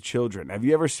Married with Children. Have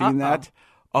you ever seen that?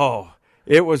 Oh,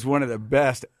 it was one of the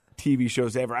best TV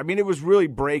shows ever. I mean, it was really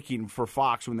breaking for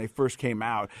Fox when they first came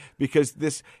out because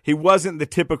he wasn't the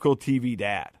typical TV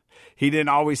dad. He didn't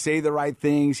always say the right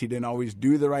things. He didn't always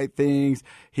do the right things.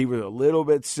 He was a little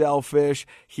bit selfish.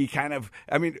 He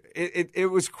it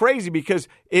was crazy because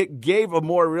it gave a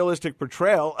more realistic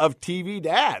portrayal of TV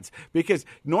dads. Because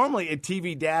normally a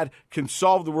TV dad can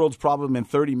solve the world's problem in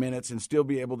 30 minutes and still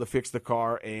be able to fix the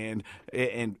car and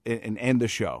end the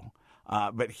show.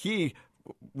 But he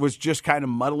was just kind of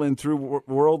muddling through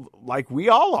world like we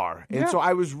all are. And so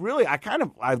I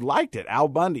liked it. Al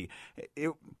Bundy.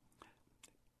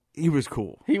 He was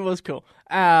cool. He was cool.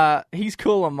 He's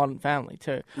cool on Modern Family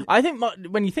too. I think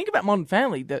when you think about Modern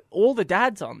Family, that all the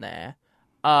dads on there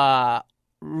are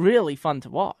really fun to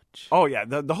watch. Oh, yeah.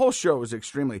 The whole show was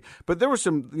extremely. But there was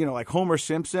some, like Homer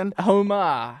Simpson.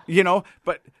 Homer.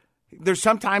 But there's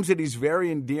sometimes that he's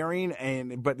very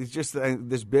endearing, but it's just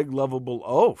this big, lovable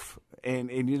oaf.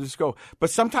 And you just go, but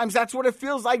sometimes that's what it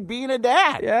feels like being a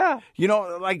dad. Yeah.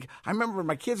 Like I remember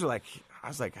my kids were like, I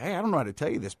was like, hey, I don't know how to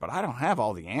tell you this, but I don't have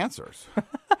all the answers.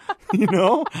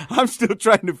 I'm still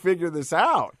trying to figure this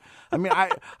out. I mean,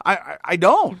 I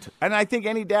don't. And I think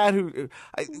any dad who,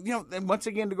 and once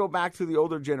again, to go back to the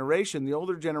older generation,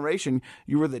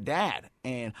 you were the dad.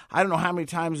 And I don't know how many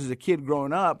times as a kid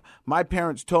growing up, my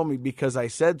parents told me because I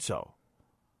said so.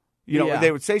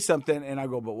 They would say something and I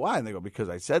go, but why? And they go, because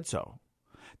I said so.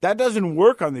 That doesn't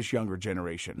work on this younger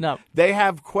generation. No. They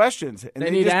have questions. And they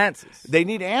need answers. They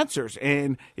need answers.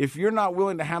 And if you're not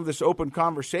willing to have this open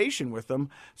conversation with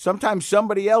them, sometimes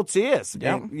somebody else is.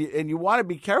 Yeah. And you want to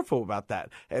be careful about that.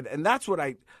 And that's what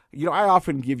I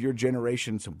often give your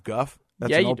generation some guff.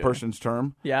 That's an old person's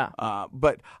term. Yeah.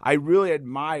 But I really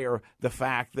admire the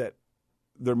fact that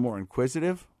they're more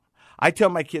inquisitive. I tell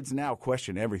my kids now,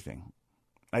 question everything.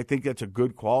 I think that's a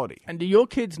good quality. And do your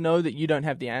kids know that you don't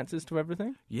have the answers to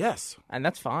everything? Yes. And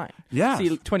that's fine. Yes.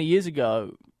 See, 20 years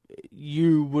ago,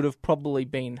 you would have probably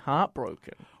been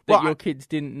heartbroken that your kids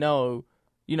didn't know,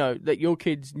 that your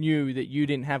kids knew that you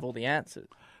didn't have all the answers.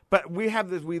 But we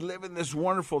live in this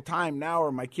wonderful time now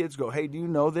where my kids go, hey, do you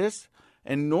know this?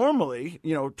 And normally,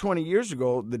 20 years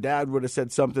ago, the dad would have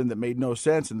said something that made no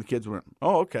sense, and the kids went,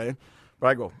 oh, okay. But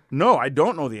I go, no, I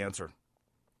don't know the answer.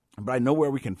 But I know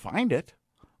where we can find it.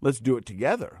 Let's do it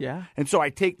together. Yeah. And so I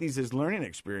take these as learning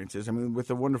experiences. I mean, with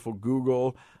the wonderful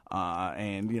Google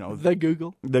and, The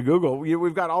Google. The Google.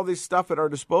 We've got all this stuff at our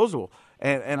disposal.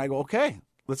 And I go, okay,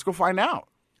 let's go find out.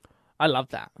 I love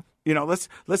that.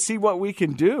 Let's see what we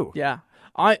can do. Yeah.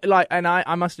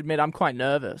 I must admit, I'm quite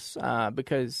nervous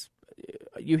because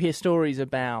you hear stories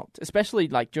about, especially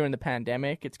like during the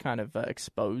pandemic, it's kind of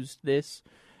exposed this.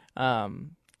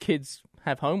 Kids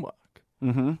have homework.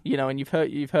 Mm-hmm. And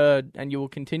you've heard, and you will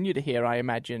continue to hear, I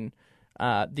imagine,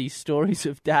 these stories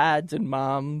of dads and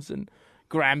moms and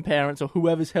grandparents or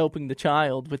whoever's helping the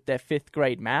child with their 5th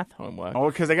grade math homework. Oh,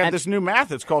 because they got this new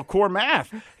math. It's called Core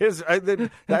Math.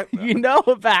 You know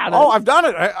about it. Oh, I've done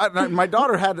it. My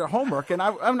daughter had homework, and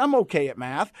I'm okay at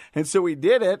math. And so we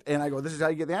did it, and I go, this is how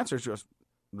you get the answer. She goes,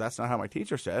 that's not how my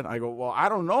teacher said. I go, well, I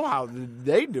don't know how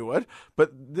they do it,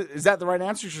 but is that the right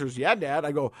answer? She goes, yeah, Dad.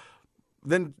 I go,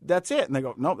 then that's it. And they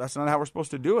go, no, that's not how we're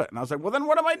supposed to do it. And I was like, well, then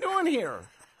what am I doing here?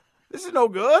 This is no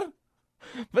good.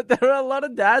 But there are a lot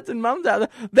of dads and mums out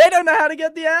there. They don't know how to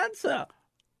get the answer.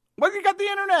 Well, you got the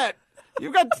internet.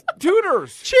 You got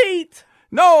tutors. Cheat.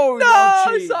 No,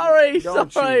 don't cheat. Sorry.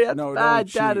 Don't That's cheat. No, bad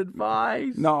don't dad cheat.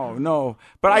 advice. No.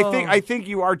 But I think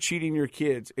you are cheating your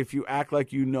kids if you act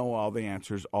like you know all the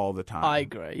answers all the time. I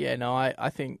agree. Yeah, no, I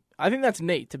think that's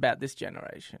neat about this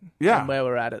generation. Yeah. And where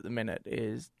we're at the minute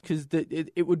is because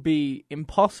it would be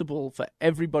impossible for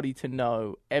everybody to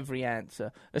know every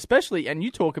answer, especially, and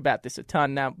you talk about this a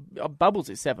ton. Now, Bubbles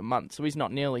is 7 months, so he's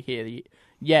not nearly here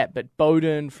yet, but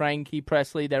Bowden, Frankie,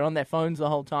 Presley, they're on their phones the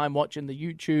whole time watching the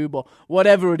YouTube or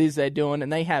whatever it is they're doing,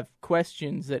 and they have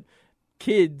questions that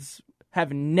kids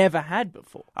have never had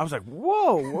before. I was like,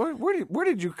 whoa, where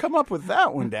did you come up with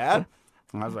that one, Dad?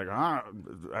 And I was like,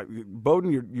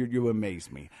 Bowden, you amaze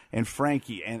me. And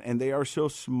Frankie, and they are so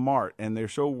smart, and they're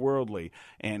so worldly.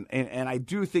 And I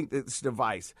do think that this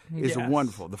device is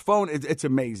wonderful. The phone, it's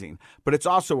amazing, but it's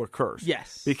also a curse.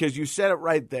 Yes. Because you said it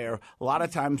right there. A lot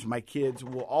of times my kids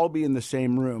will all be in the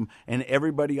same room, and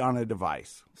everybody on a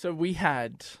device. So we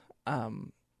had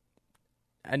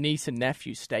a niece and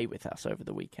nephew stay with us over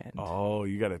the weekend. Oh,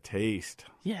 you got a taste.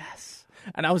 Yes.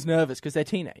 And I was nervous because they're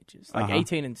teenagers, like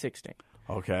 18 and 16.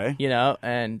 Okay.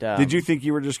 And... did you think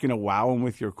you were just going to wow them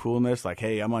with your coolness? Like,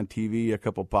 hey, I'm on TV, a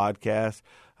couple podcasts.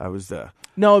 I was...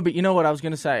 No, but you know what I was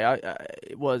going to say?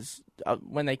 It was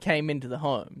when they came into the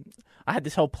home, I had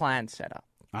this whole plan set up.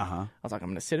 Uh-huh. I was like, I'm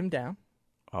going to sit them down.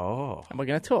 Oh. And we're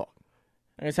going to talk.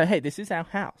 I'm going to say, hey, this is our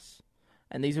house.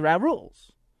 And these are our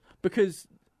rules. Because...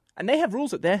 And they have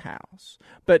rules at their house.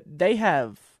 But they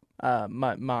have...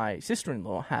 my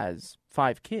sister-in-law has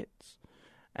 5 kids.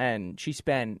 And she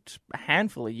spent a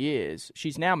handful of years.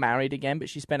 She's now married again, but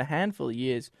she spent a handful of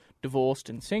years divorced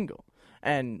and single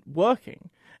and working.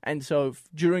 And so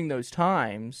during those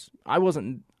times, I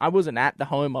wasn't at the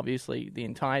home, obviously, the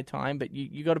entire time, but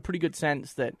you got a pretty good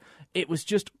sense that it was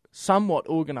just somewhat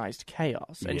organized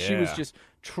chaos. And she was just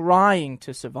trying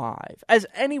to survive, as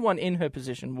anyone in her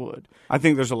position would. I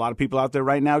think there's a lot of people out there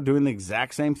right now doing the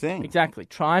exact same thing. Exactly.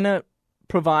 Trying to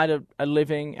provide a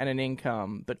living and an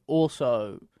income, but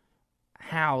also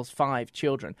house 5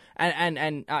 children,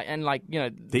 and like, you know,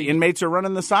 the inmates are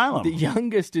running the asylum. The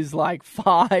youngest is like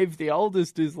 5, the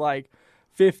oldest is like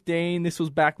 15. This was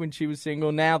back when she was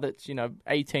single. Now that's, you know,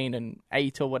 18 and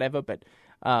 8 or whatever. But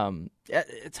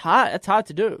it's hard. It's hard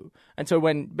to do. And so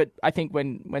I think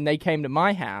when they came to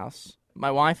my house,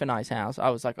 my wife and I's house, I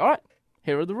was like, all right,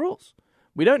 here are the rules.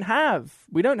 We don't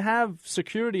have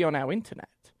security on our internet.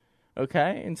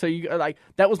 Okay, and so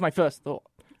that was my first thought.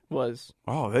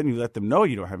 Then you let them know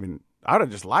you don't have any. I would have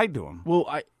just lied to them. Well,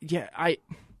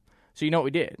 so you know what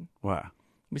we did? What?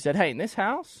 We said, hey, in this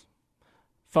house,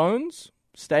 phones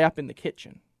stay up in the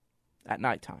kitchen at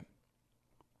nighttime.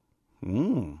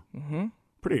 Mm-hmm.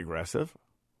 Pretty aggressive.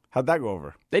 How'd that go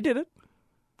over? They did it.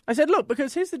 I said, look,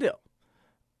 because here's the deal.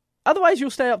 Otherwise, you'll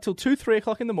stay up till 2, 3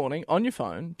 o'clock in the morning on your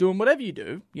phone, doing whatever you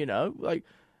do, you know, like,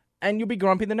 and you'll be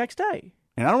grumpy the next day.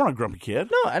 And I don't want a grumpy kid.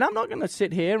 No, and I'm not going to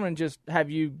sit here and just have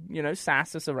you, you know,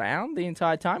 sass us around the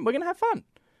entire time. We're going to have fun.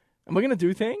 And we're going to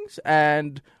do things,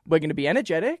 and we're going to be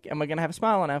energetic, and we're going to have a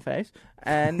smile on our face,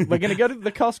 and we're going to go to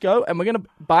the Costco, and we're going to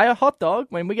buy a hot dog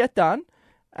when we get done,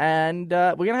 and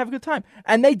we're going to have a good time.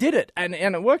 And they did it, and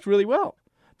it worked really well.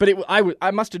 But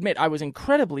I must admit, I was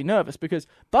incredibly nervous because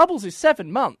Bubbles is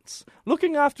 7 months.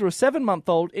 Looking after a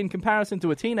 7-month-old in comparison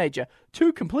to a teenager,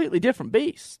 2 completely different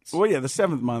beasts. Well, yeah, the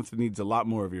 7th month needs a lot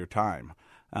more of your time.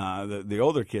 The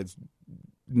older kids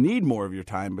need more of your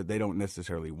time, but they don't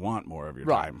necessarily want more of your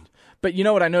time. But you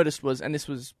know what I noticed was, and this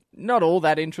was not all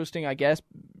that interesting, I guess,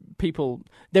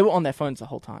 they were on their phones the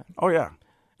whole time. Oh, yeah.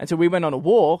 And so we went on a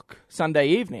walk Sunday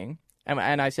evening,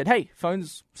 and I said, hey,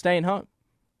 phones staying home.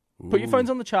 Put your phones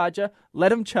on the charger, let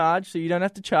them charge so you don't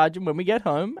have to charge them when we get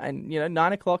home. And, you know,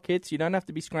 9 o'clock hits, you don't have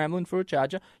to be scrambling for a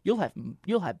charger. You'll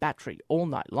have battery all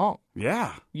night long.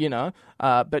 Yeah. You know,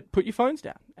 but put your phones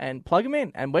down and plug them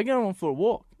in. And we're going for a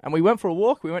walk. And we went for a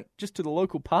walk. We went just to the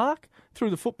local park, threw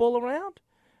the football around,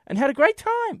 and had a great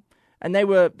time. And they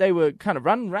were kind of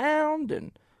running around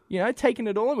and, you know, taking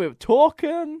it all. And we were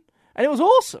talking, and it was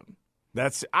awesome.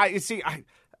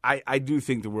 I do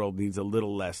think the world needs a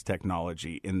little less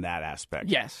technology in that aspect.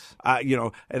 Yes. You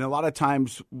know, and a lot of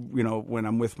times, you know, when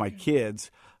I'm with my kids,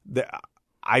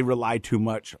 I rely too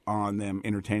much on them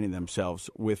entertaining themselves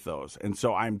with those. And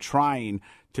so I'm trying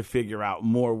to figure out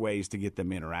more ways to get them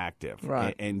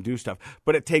interactive and do stuff.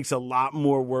 But it takes a lot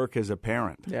more work as a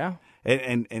parent. Yeah.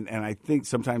 And I think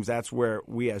sometimes that's where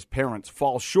we as parents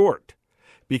fall short.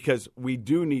 Because we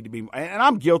do need to be, and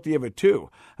I'm guilty of it too.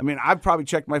 I mean, I've probably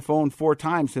checked my phone 4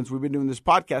 times since we've been doing this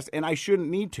podcast, and I shouldn't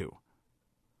need to.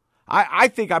 I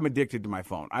think I'm addicted to my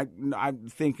phone. I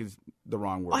think is the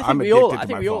wrong word. I'm addicted to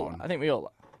my phone. I think we all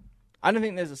are. I don't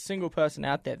think there's a single person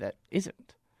out there that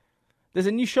isn't. There's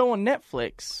a new show on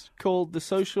Netflix called The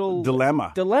Social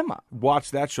Dilemma.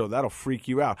 Watch that show. That'll freak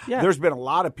you out. Yeah. There's been a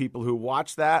lot of people who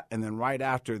watch that, and then right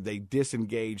after, they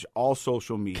disengage all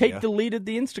social media. Kate deleted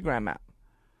the Instagram app.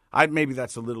 Maybe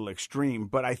that's a little extreme,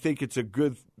 but I think it's a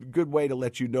good way to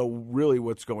let you know really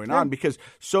what's going on, because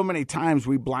so many times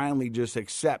we blindly just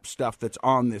accept stuff that's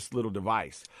on this little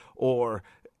device, or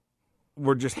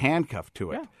we're just handcuffed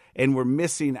to it, and we're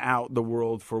missing out the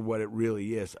world for what it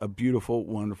really is, a beautiful,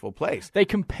 wonderful place. They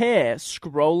compare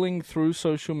scrolling through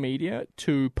social media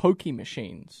to pokey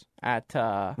machines at...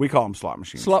 we call them slot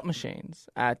machines. Slot machines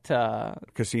at...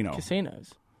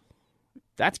 Casinos.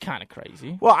 That's kind of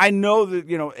crazy. Well, I know that,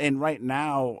 you know, and right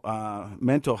now,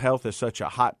 mental health is such a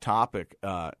hot topic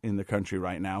in the country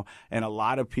right now. And a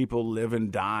lot of people live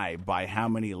and die by how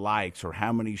many likes or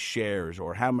how many shares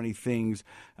or how many things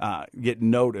get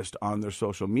noticed on their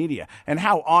social media. And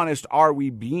how honest are we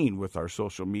being with our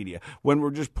social media when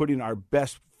we're just putting our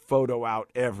best photo out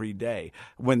every day,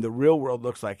 when the real world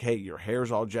looks like, hey, your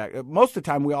hair's all jacked. Most of the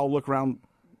time we all walk around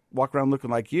looking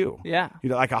like you. Yeah. You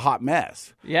know, like a hot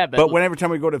mess. Yeah, but whenever time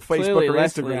we go to Facebook or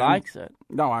Leslie Instagram. likes it.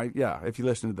 No, if you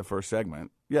listen to the first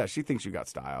segment. Yeah, she thinks you got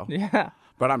style. Yeah.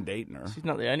 But I'm dating her. She's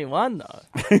not the only one, though.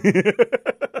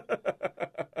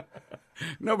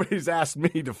 Nobody's asked me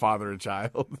to father a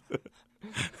child.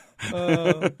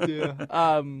 Oh, dear.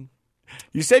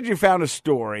 You said you found a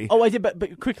story. Oh, I did,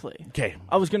 but quickly. Okay.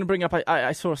 I was going to bring up,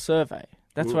 I saw a survey.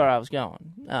 That's where I was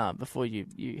going before you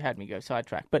had me go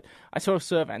sidetrack. But I saw a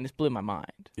survey, and this blew my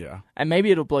mind. Yeah. And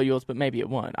maybe it'll blow yours, but maybe it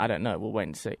won't. I don't know. We'll wait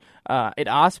and see. It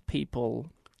asked people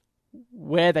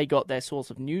where they got their source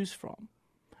of news from.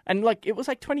 And it was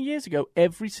 20 years ago,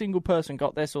 every single person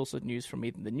got their source of news from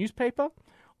either the newspaper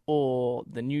or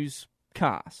the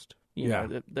newscast. You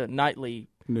know, the nightly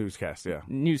newscast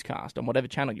on whatever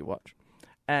channel you watch.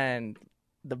 And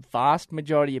the vast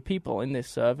majority of people in this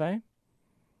survey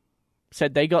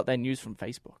said they got their news from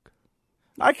Facebook.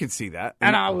 I could see that.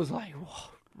 And I was like, whoa.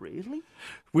 really?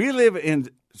 We live in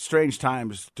strange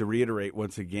times, to reiterate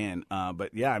once again.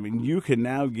 But yeah, I mean, you can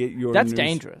now get your That's news.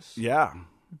 dangerous. Yeah.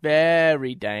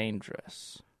 Very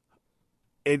dangerous.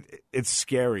 It's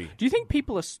scary. Do you think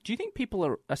people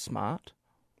are smart?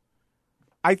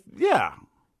 Yeah.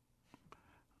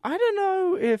 I don't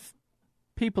know if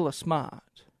people are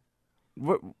smart.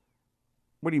 What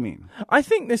do you mean? I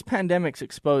think this pandemic's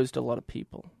exposed a lot of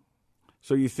people.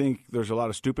 So you think there's a lot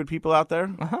of stupid people out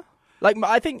there? Uh-huh. Like,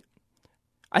 I think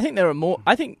there are more.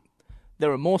 I think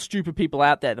there are more stupid people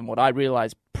out there than what I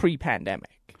realized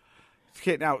pre-pandemic.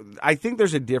 Okay, now I think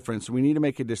there's a difference. We need to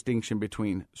make a distinction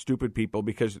between stupid people,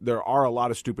 because there are a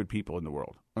lot of stupid people in the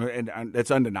world, and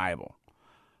that's undeniable.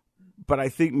 But I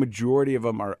think majority of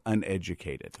them are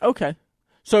uneducated. Okay,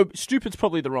 so stupid's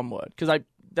probably the wrong word, because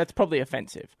that's probably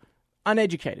offensive.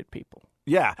 Uneducated people.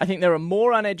 Yeah, I think there are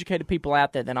more uneducated people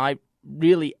out there than I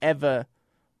really ever.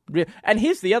 And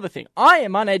here's the other thing: I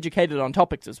am uneducated on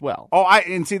topics as well.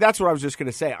 And see, that's what I was just going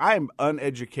to say. I am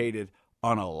uneducated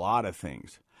on a lot of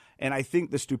things, and I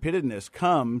think the stupidness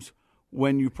comes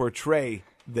when you portray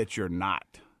that you're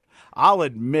not. I'll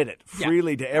admit it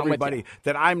freely to everybody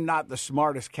that I'm not the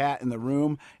smartest cat in the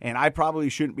room, and I probably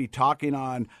shouldn't be talking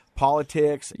on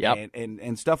politics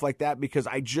and stuff like that, because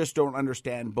I just don't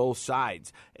understand both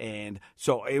sides. And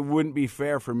so it wouldn't be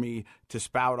fair for me to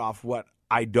spout off what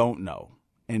I don't know.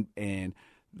 And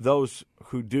those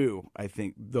who do, I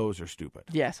think those are stupid.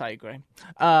 Yes, I agree.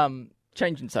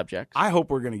 Changing subjects. I hope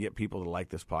we're going to get people to like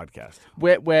this podcast.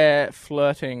 We're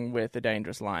flirting with a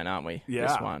dangerous line, aren't we? Yeah.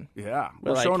 This one. Yeah.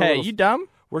 We're like, hey, you dumb?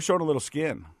 We're showing a little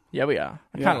skin. Yeah, we are.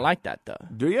 I kind of like that, though.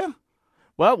 Do you?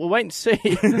 Well, we'll wait and see.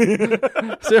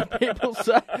 So people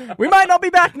say, we might not be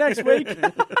back next week.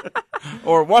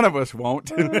 Or one of us won't.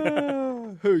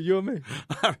 Who, you or me?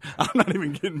 I'm not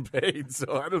even getting paid,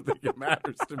 so I don't think it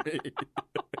matters to me.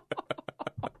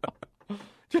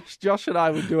 Josh and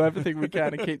I would do everything we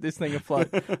can to keep this thing afloat.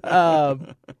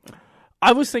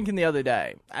 I was thinking the other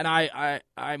day, and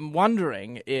I'm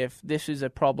wondering if this is a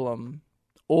problem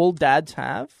all dads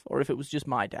have, or if it was just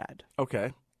my dad.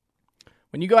 Okay.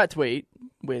 When you go out to eat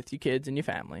with your kids and your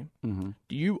family, do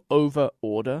you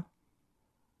over-order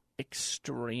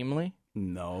extremely?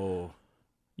 No.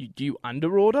 Do you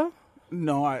under-order?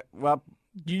 No,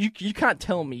 You can't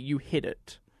tell me you hit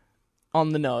it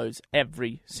on the nose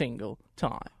every single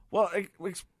time. Well,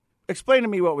 explain to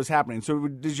me what was happening. So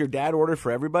does your dad order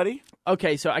for everybody?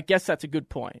 Okay, so I guess that's a good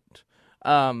point.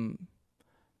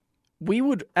 We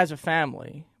would, as a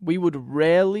family,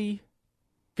 rarely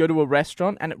go to a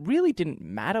restaurant, and it really didn't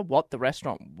matter what the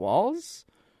restaurant was.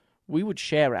 We would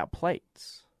share our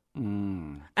plates.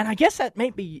 And I guess that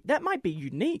might be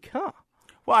unique, huh?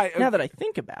 Well, now that I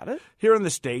think about it. Here in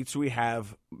the States, we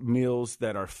have meals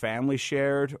that are family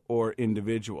shared or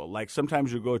individual. Like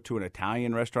sometimes you go to an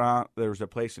Italian restaurant. There's a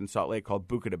place in Salt Lake called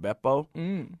Buca di Beppo,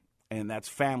 and that's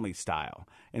family style.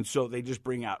 And so they just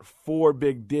bring out 4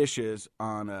 big dishes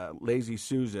on a Lazy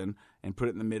Susan and put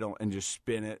it in the middle and just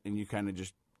spin it, and you kind of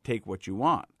just take what you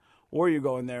want. Or you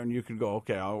go in there and you can go,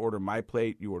 okay, I'll order my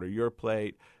plate, you order your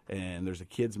plate, and there's a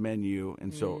kid's menu,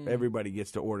 and so everybody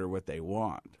gets to order what they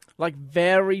want. Like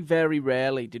very, very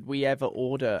rarely did we ever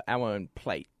order our own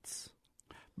plates.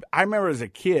 I remember as a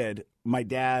kid, my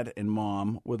dad and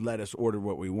mom would let us order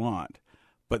what we want,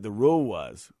 but the rule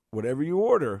was whatever you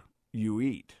order, you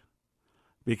eat.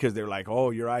 Because they're like, oh,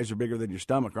 your eyes are bigger than your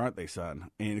stomach, aren't they, son?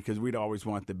 And because we'd always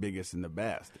want the biggest and the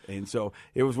best. And so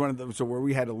it was one of those, so where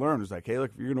we had to learn was like, hey,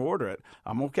 look, if you're going to order it,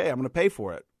 I'm okay. I'm going to pay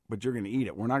for it, but you're going to eat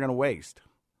it. We're not going to waste.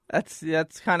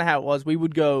 That's kind of how it was. We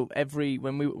would go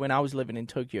when I was living in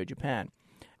Tokyo, Japan,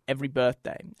 every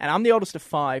birthday. And I'm the oldest of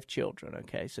 5 children,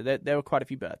 okay? So there were quite a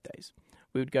few birthdays.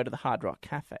 We would go to the Hard Rock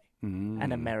Cafe,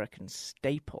 an American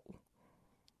staple.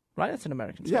 Right, that's an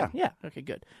American staple. Yeah. Okay,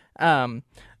 good.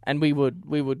 And we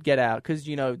would get out because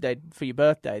for your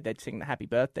birthday they'd sing the Happy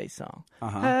Birthday song.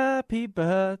 Happy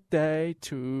birthday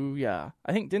to ya.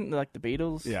 I think didn't like the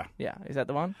Beatles. Yeah. Is that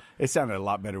the one? It sounded a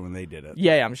lot better when they did it.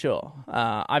 Yeah, I'm sure.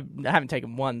 I haven't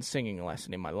taken one singing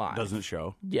lesson in my life. Doesn't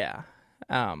show. Yeah.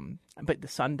 But the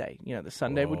sundae,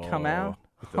 would come out.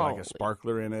 With like a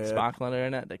sparkler in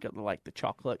it. They got like the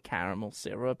chocolate caramel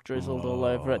syrup drizzled all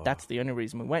over it. That's the only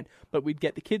reason we went. But we'd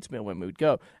get the kids' meal when we would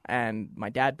go. And my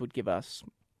dad would give us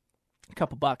a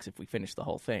couple bucks if we finished the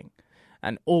whole thing.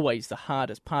 And always the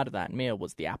hardest part of that meal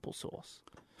was the applesauce.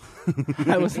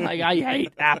 I was like, I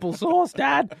hate applesauce,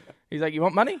 Dad. He's like, you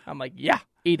want money? I'm like, yeah,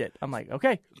 eat it. I'm like,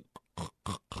 okay.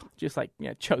 Just like,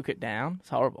 choke it down. It's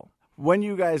horrible. When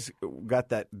you guys got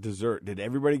that dessert, did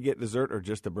everybody get dessert or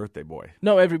just the birthday boy?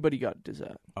 No, everybody got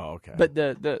dessert. Oh, okay. But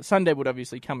the sundae would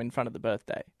obviously come in front of the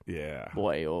birthday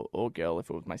boy or girl if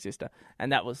it was my sister,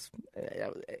 and that was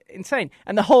insane.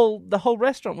 And the whole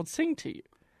restaurant would sing to you.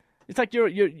 It's like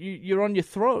you're on your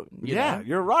throne. You know?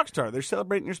 You're a rock star. They're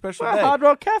celebrating your special day. Hard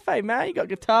Rock Cafe, man. You got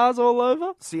guitars all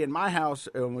over. See, in my house,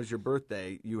 when it was your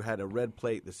birthday, you had a red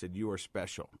plate that said you are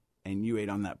special. And you ate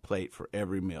on that plate for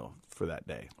every meal for that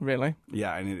day. Really?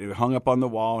 Yeah, and it hung up on the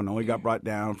wall and only got brought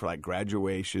down for like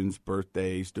graduations,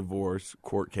 divorce,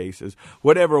 court cases,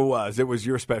 whatever it was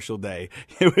your special day.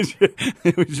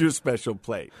 It was your special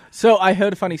plate. So I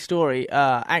heard a funny story,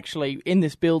 actually, in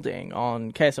this building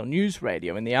on KSL News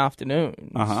Radio in the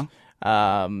afternoons.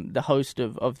 The host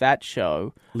of that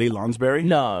show. Lee Lonsberry?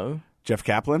 No. Jeff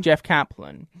Kaplan? Jeff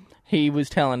Kaplan. He was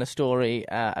telling a story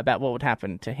about what would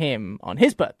happen to him on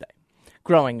his birthday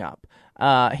growing up.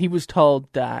 He was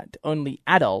told that only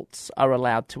adults are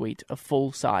allowed to eat a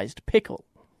full-sized pickle.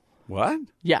 What?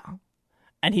 Yeah.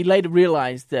 And he later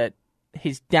realized that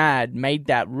his dad made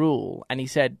that rule, and he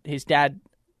said his dad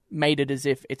made it as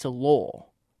if it's a law,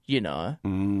 you know.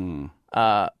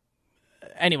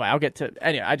 Anyway,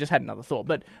 I just had another thought.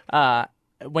 But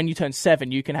when you turn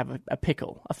 7, you can have a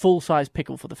pickle, a full-size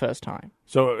pickle for the first time.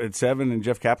 So at 7 in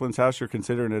Jeff Kaplan's house, you're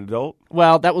considered an adult?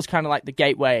 Well, that was kind of like the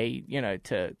gateway,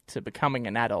 to becoming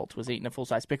an adult, was eating a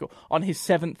full-size pickle. On his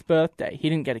 7th birthday, he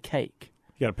didn't get a cake.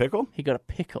 You got a pickle? He got a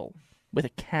pickle with a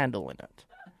candle in it.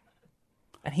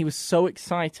 And he was so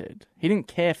excited. He didn't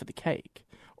care for the cake.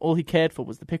 All he cared for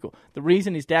was the pickle. The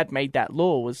reason his dad made that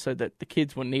law was so that the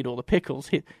kids wouldn't eat all the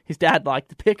pickles. His dad liked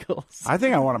the pickles. I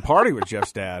think I want to party with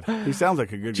Jeff's dad. He sounds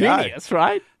like a good guy. Genius,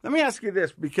 right? Let me ask you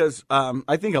this, because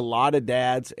I think a lot of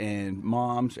dads and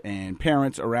moms and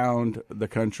parents around the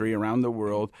country, around the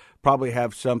world, probably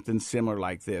have something similar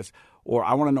like this. Or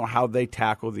I want to know how they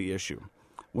tackle the issue.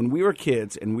 When we were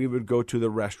kids and we would go to the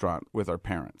restaurant with our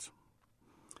parents,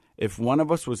 if one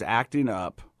of us was acting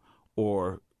up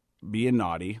or being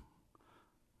naughty,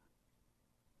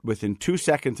 within 2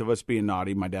 seconds of us being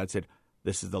naughty, my dad said,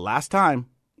 "This is the last time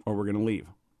or we're going to leave."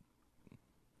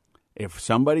 If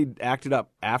somebody acted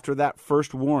up after that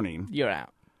first warning, you're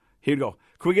out. He'd go,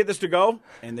 "Can we get this to go?"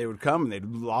 And they would come and they'd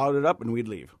load it up and we'd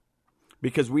leave.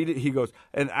 Because he goes,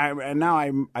 and now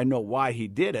I know why he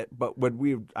did it, but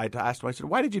I asked him, I said,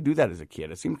 "Why did you do that as a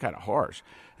kid? It seemed kind of harsh."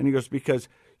 And he goes, "Because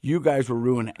you guys were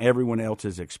ruining everyone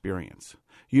else's experience.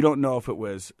 You don't know if it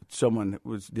was someone that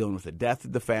was dealing with a death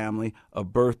of the family, a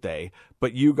birthday,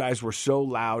 but you guys were so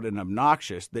loud and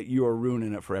obnoxious that you are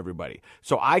ruining it for everybody."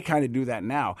 So I kind of do that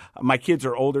now. My kids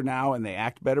are older now and they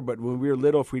act better, but when we were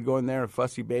little, if we'd go in there, a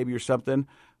fussy baby or something,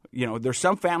 there's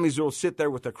some families that will sit there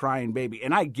with a crying baby,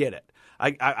 and I get it.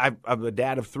 I'm a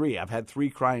dad of 3. I've had 3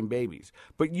 crying babies.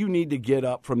 But you need to get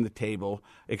up from the table,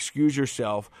 excuse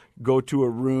yourself, go to a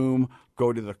room,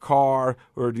 go to the car,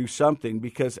 or do something,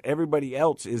 because everybody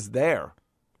else is there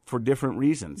for different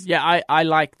reasons. Yeah, I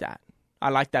like that. I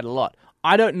like that a lot.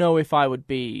 I don't know if I would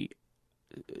be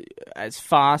as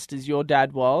fast as your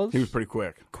dad was. He was pretty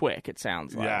quick. Quick, it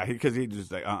sounds like. Yeah, because he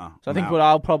just like, So I think what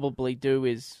I'll probably do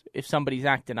is, if somebody's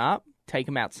acting up, take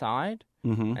them outside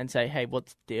and say, "Hey,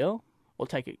 what's the deal?" Or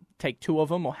take 2 of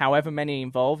them, or however many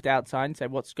involved outside, and say,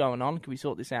 "What's going on? Can we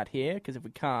sort this out here? Because if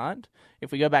we can't,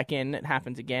 if we go back in, it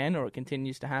happens again, or it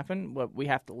continues to happen, well, we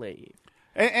have to leave."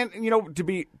 And to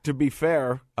be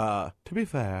fair,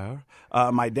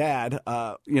 my dad,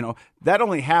 that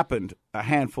only happened a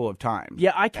handful of times.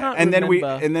 Yeah, I can't. And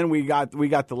remember. then we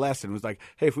got the lesson. It was like,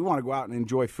 hey, if we want to go out and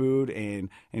enjoy food and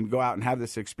go out and have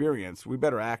this experience, we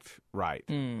better act right.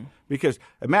 Because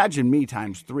imagine me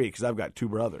times 3, because I've got 2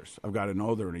 brothers. I've got an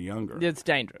older and a younger. It's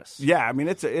dangerous. Yeah, I mean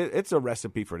it's a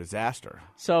recipe for disaster.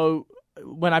 So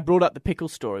when I brought up the pickle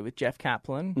story with Jeff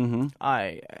Kaplan,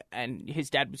 and his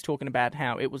dad was talking about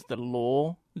how it was the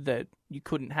law that you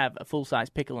couldn't have a full-size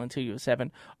pickle until you were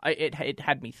 7. It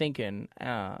had me thinking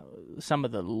some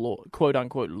of the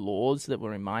quote-unquote laws that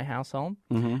were in my household.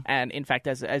 And in fact,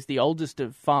 as the oldest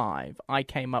of 5, I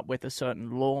came up with a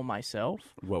certain law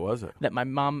myself. What was it? That my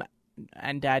mum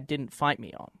and dad didn't fight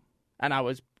me on. And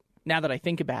now that I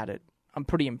think about it, I'm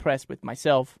pretty impressed with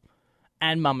myself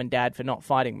and mum and dad for not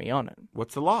fighting me on it.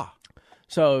 What's the law?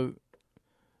 So,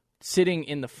 sitting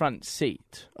in the front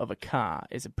seat of a car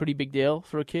is a pretty big deal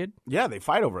for a kid. Yeah, they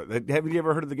fight over it. Haven't you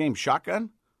ever heard of the game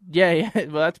Shotgun? Yeah.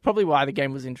 Well, that's probably why the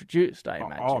game was introduced, I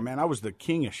imagine. Oh, man, I was the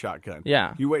king of Shotgun.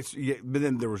 Yeah. But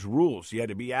then there was rules. You had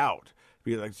to be out.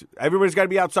 Be like, everybody's got to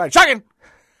be outside. Shotgun!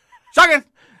 Shotgun!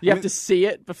 You have to see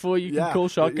it before you can call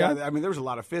shotgun? Yeah, I mean, there was a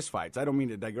lot of fist fights. I don't mean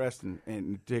to digress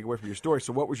and take away from your story.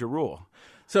 So what was your rule?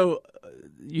 So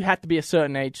you had to be a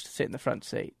certain age to sit in the front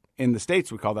seat. In the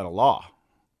States, we call that a law.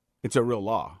 It's a real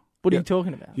law. What are you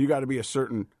talking about? You got to be a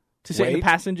certain To sit weight. in the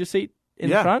passenger seat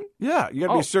in the front? Yeah, you got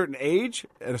to be a certain age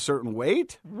and a certain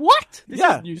weight. What? This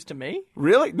is news to me.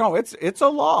 Really? No, it's a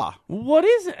law. What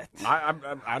is it?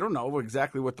 I don't know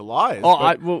exactly what the law is.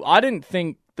 I didn't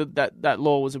think that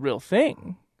law was a real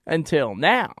thing until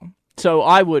now. So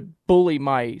I would bully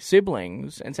my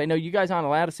siblings and say, no, you guys aren't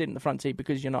allowed to sit in the front seat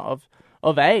because you're not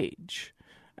of age.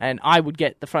 And I would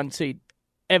get the front seat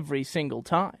every single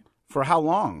time. For how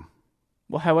long?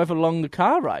 Well, however long the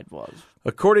car ride was.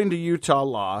 According to Utah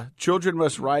law, children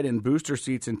must ride in booster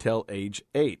seats until age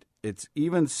 8. It's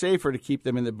even safer to keep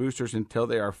them in the boosters until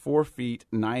they are 4 feet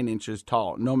 9 inches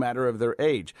tall, no matter of their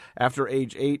age. After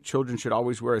age 8, children should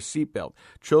always wear a seatbelt.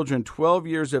 Children 12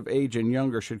 years of age and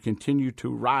younger should continue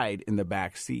to ride in the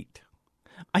back seat.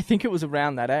 I think it was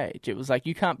around that age. It was like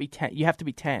you can't be 10. You have to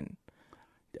be 10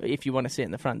 if you want to sit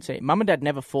in the front seat. Mum and Dad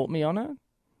never fought me on it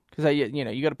because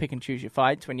you got to pick and choose your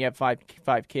fights when you have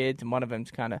five kids and one of them's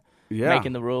kind of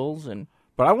making the rules.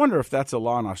 But I wonder if that's a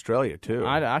law in Australia too.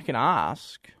 I can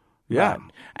ask. Yeah. Right.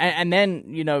 And then,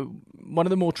 one of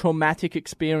the more traumatic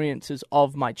experiences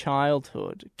of my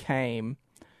childhood came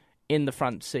in the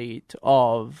front seat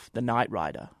of the Knight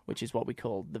Rider, which is what we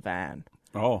called the van.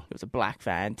 Oh. It was a black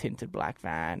van, tinted black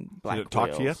van, black Did it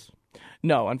talk to you?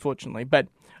 No, unfortunately. But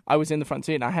I was in the front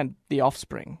seat and I had the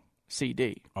Offspring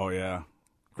CD. Oh, yeah.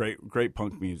 Great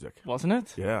punk music. Wasn't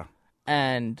it? Yeah.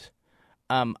 And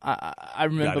I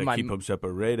remember Gotta keep them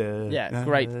separated. Yeah,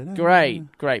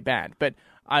 great band. But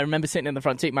I remember sitting in the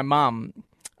front seat. My mum,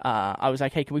 I was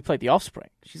like, "Hey, can we play The Offspring?"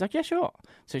 She's like, "Yeah, sure."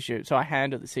 So I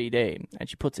hand her the CD and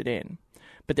she puts it in.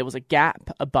 But there was a gap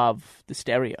above the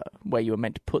stereo where you were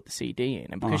meant to put the CD in,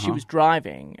 and because she was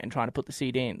driving and trying to put the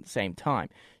CD in at the same time,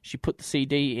 she put the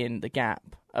CD in the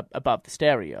gap above the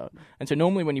stereo. And so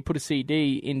normally when you put a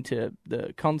CD into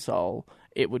the console,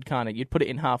 it would you'd put it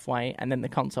in halfway, and then the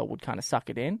console would kind of suck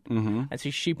it in. Mm-hmm. And so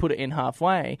she put it in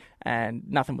halfway, and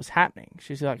nothing was happening.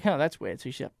 She's like, "Oh, that's weird."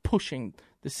 So she's pushing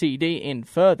the CD in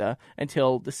further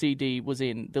until the CD was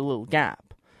in the little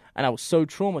gap. And I was so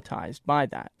traumatized by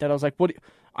that I was like, "What?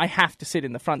 I have to sit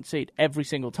in the front seat every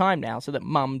single time now, so that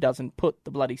Mum doesn't put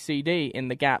the bloody CD in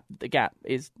the gap. The gap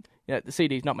is, the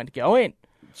CD is not meant to go in."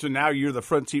 So now you're the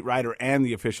front seat rider and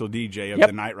the official DJ of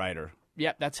the Knight Rider.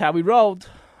 Yep, that's how we rolled.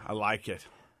 I like it.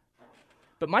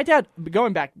 But my dad,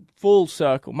 going back full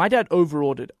circle, my dad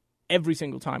overordered every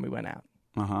single time we went out.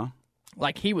 Uh-huh.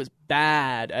 Like, he was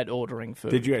bad at ordering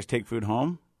food. Did you guys take food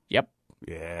home? Yep.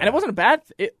 Yeah. And it wasn't a bad...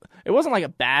 It wasn't like a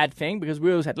bad thing because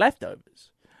we always had leftovers.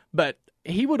 But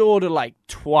he would order like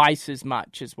twice as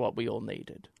much as what we all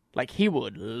needed. Like, he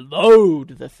would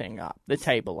load the thing up, the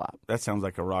table up. That sounds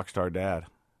like a rock star dad.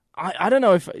 I don't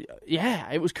know if...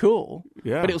 Yeah, it was cool.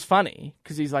 Yeah. But it was funny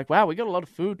because he's like, "Wow, we got a lot of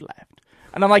food left."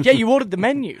 And I'm like, "Yeah, you ordered the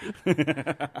menu."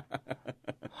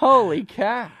 Holy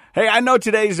cow. Hey, I know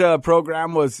today's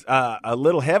program was a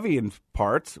little heavy in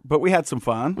parts, but we had some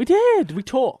fun. We did. We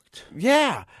talked.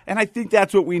 Yeah, and I think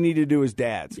that's what we need to do as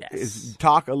dads. Yes. Is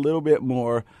talk a little bit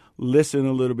more, listen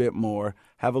a little bit more,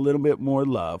 have a little bit more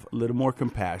love, a little more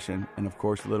compassion, and, of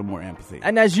course, a little more empathy.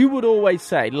 And as you would always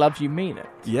say, love you mean it.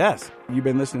 Yes, you've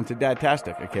been listening to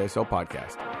Dadtastic, a KSL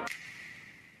podcast.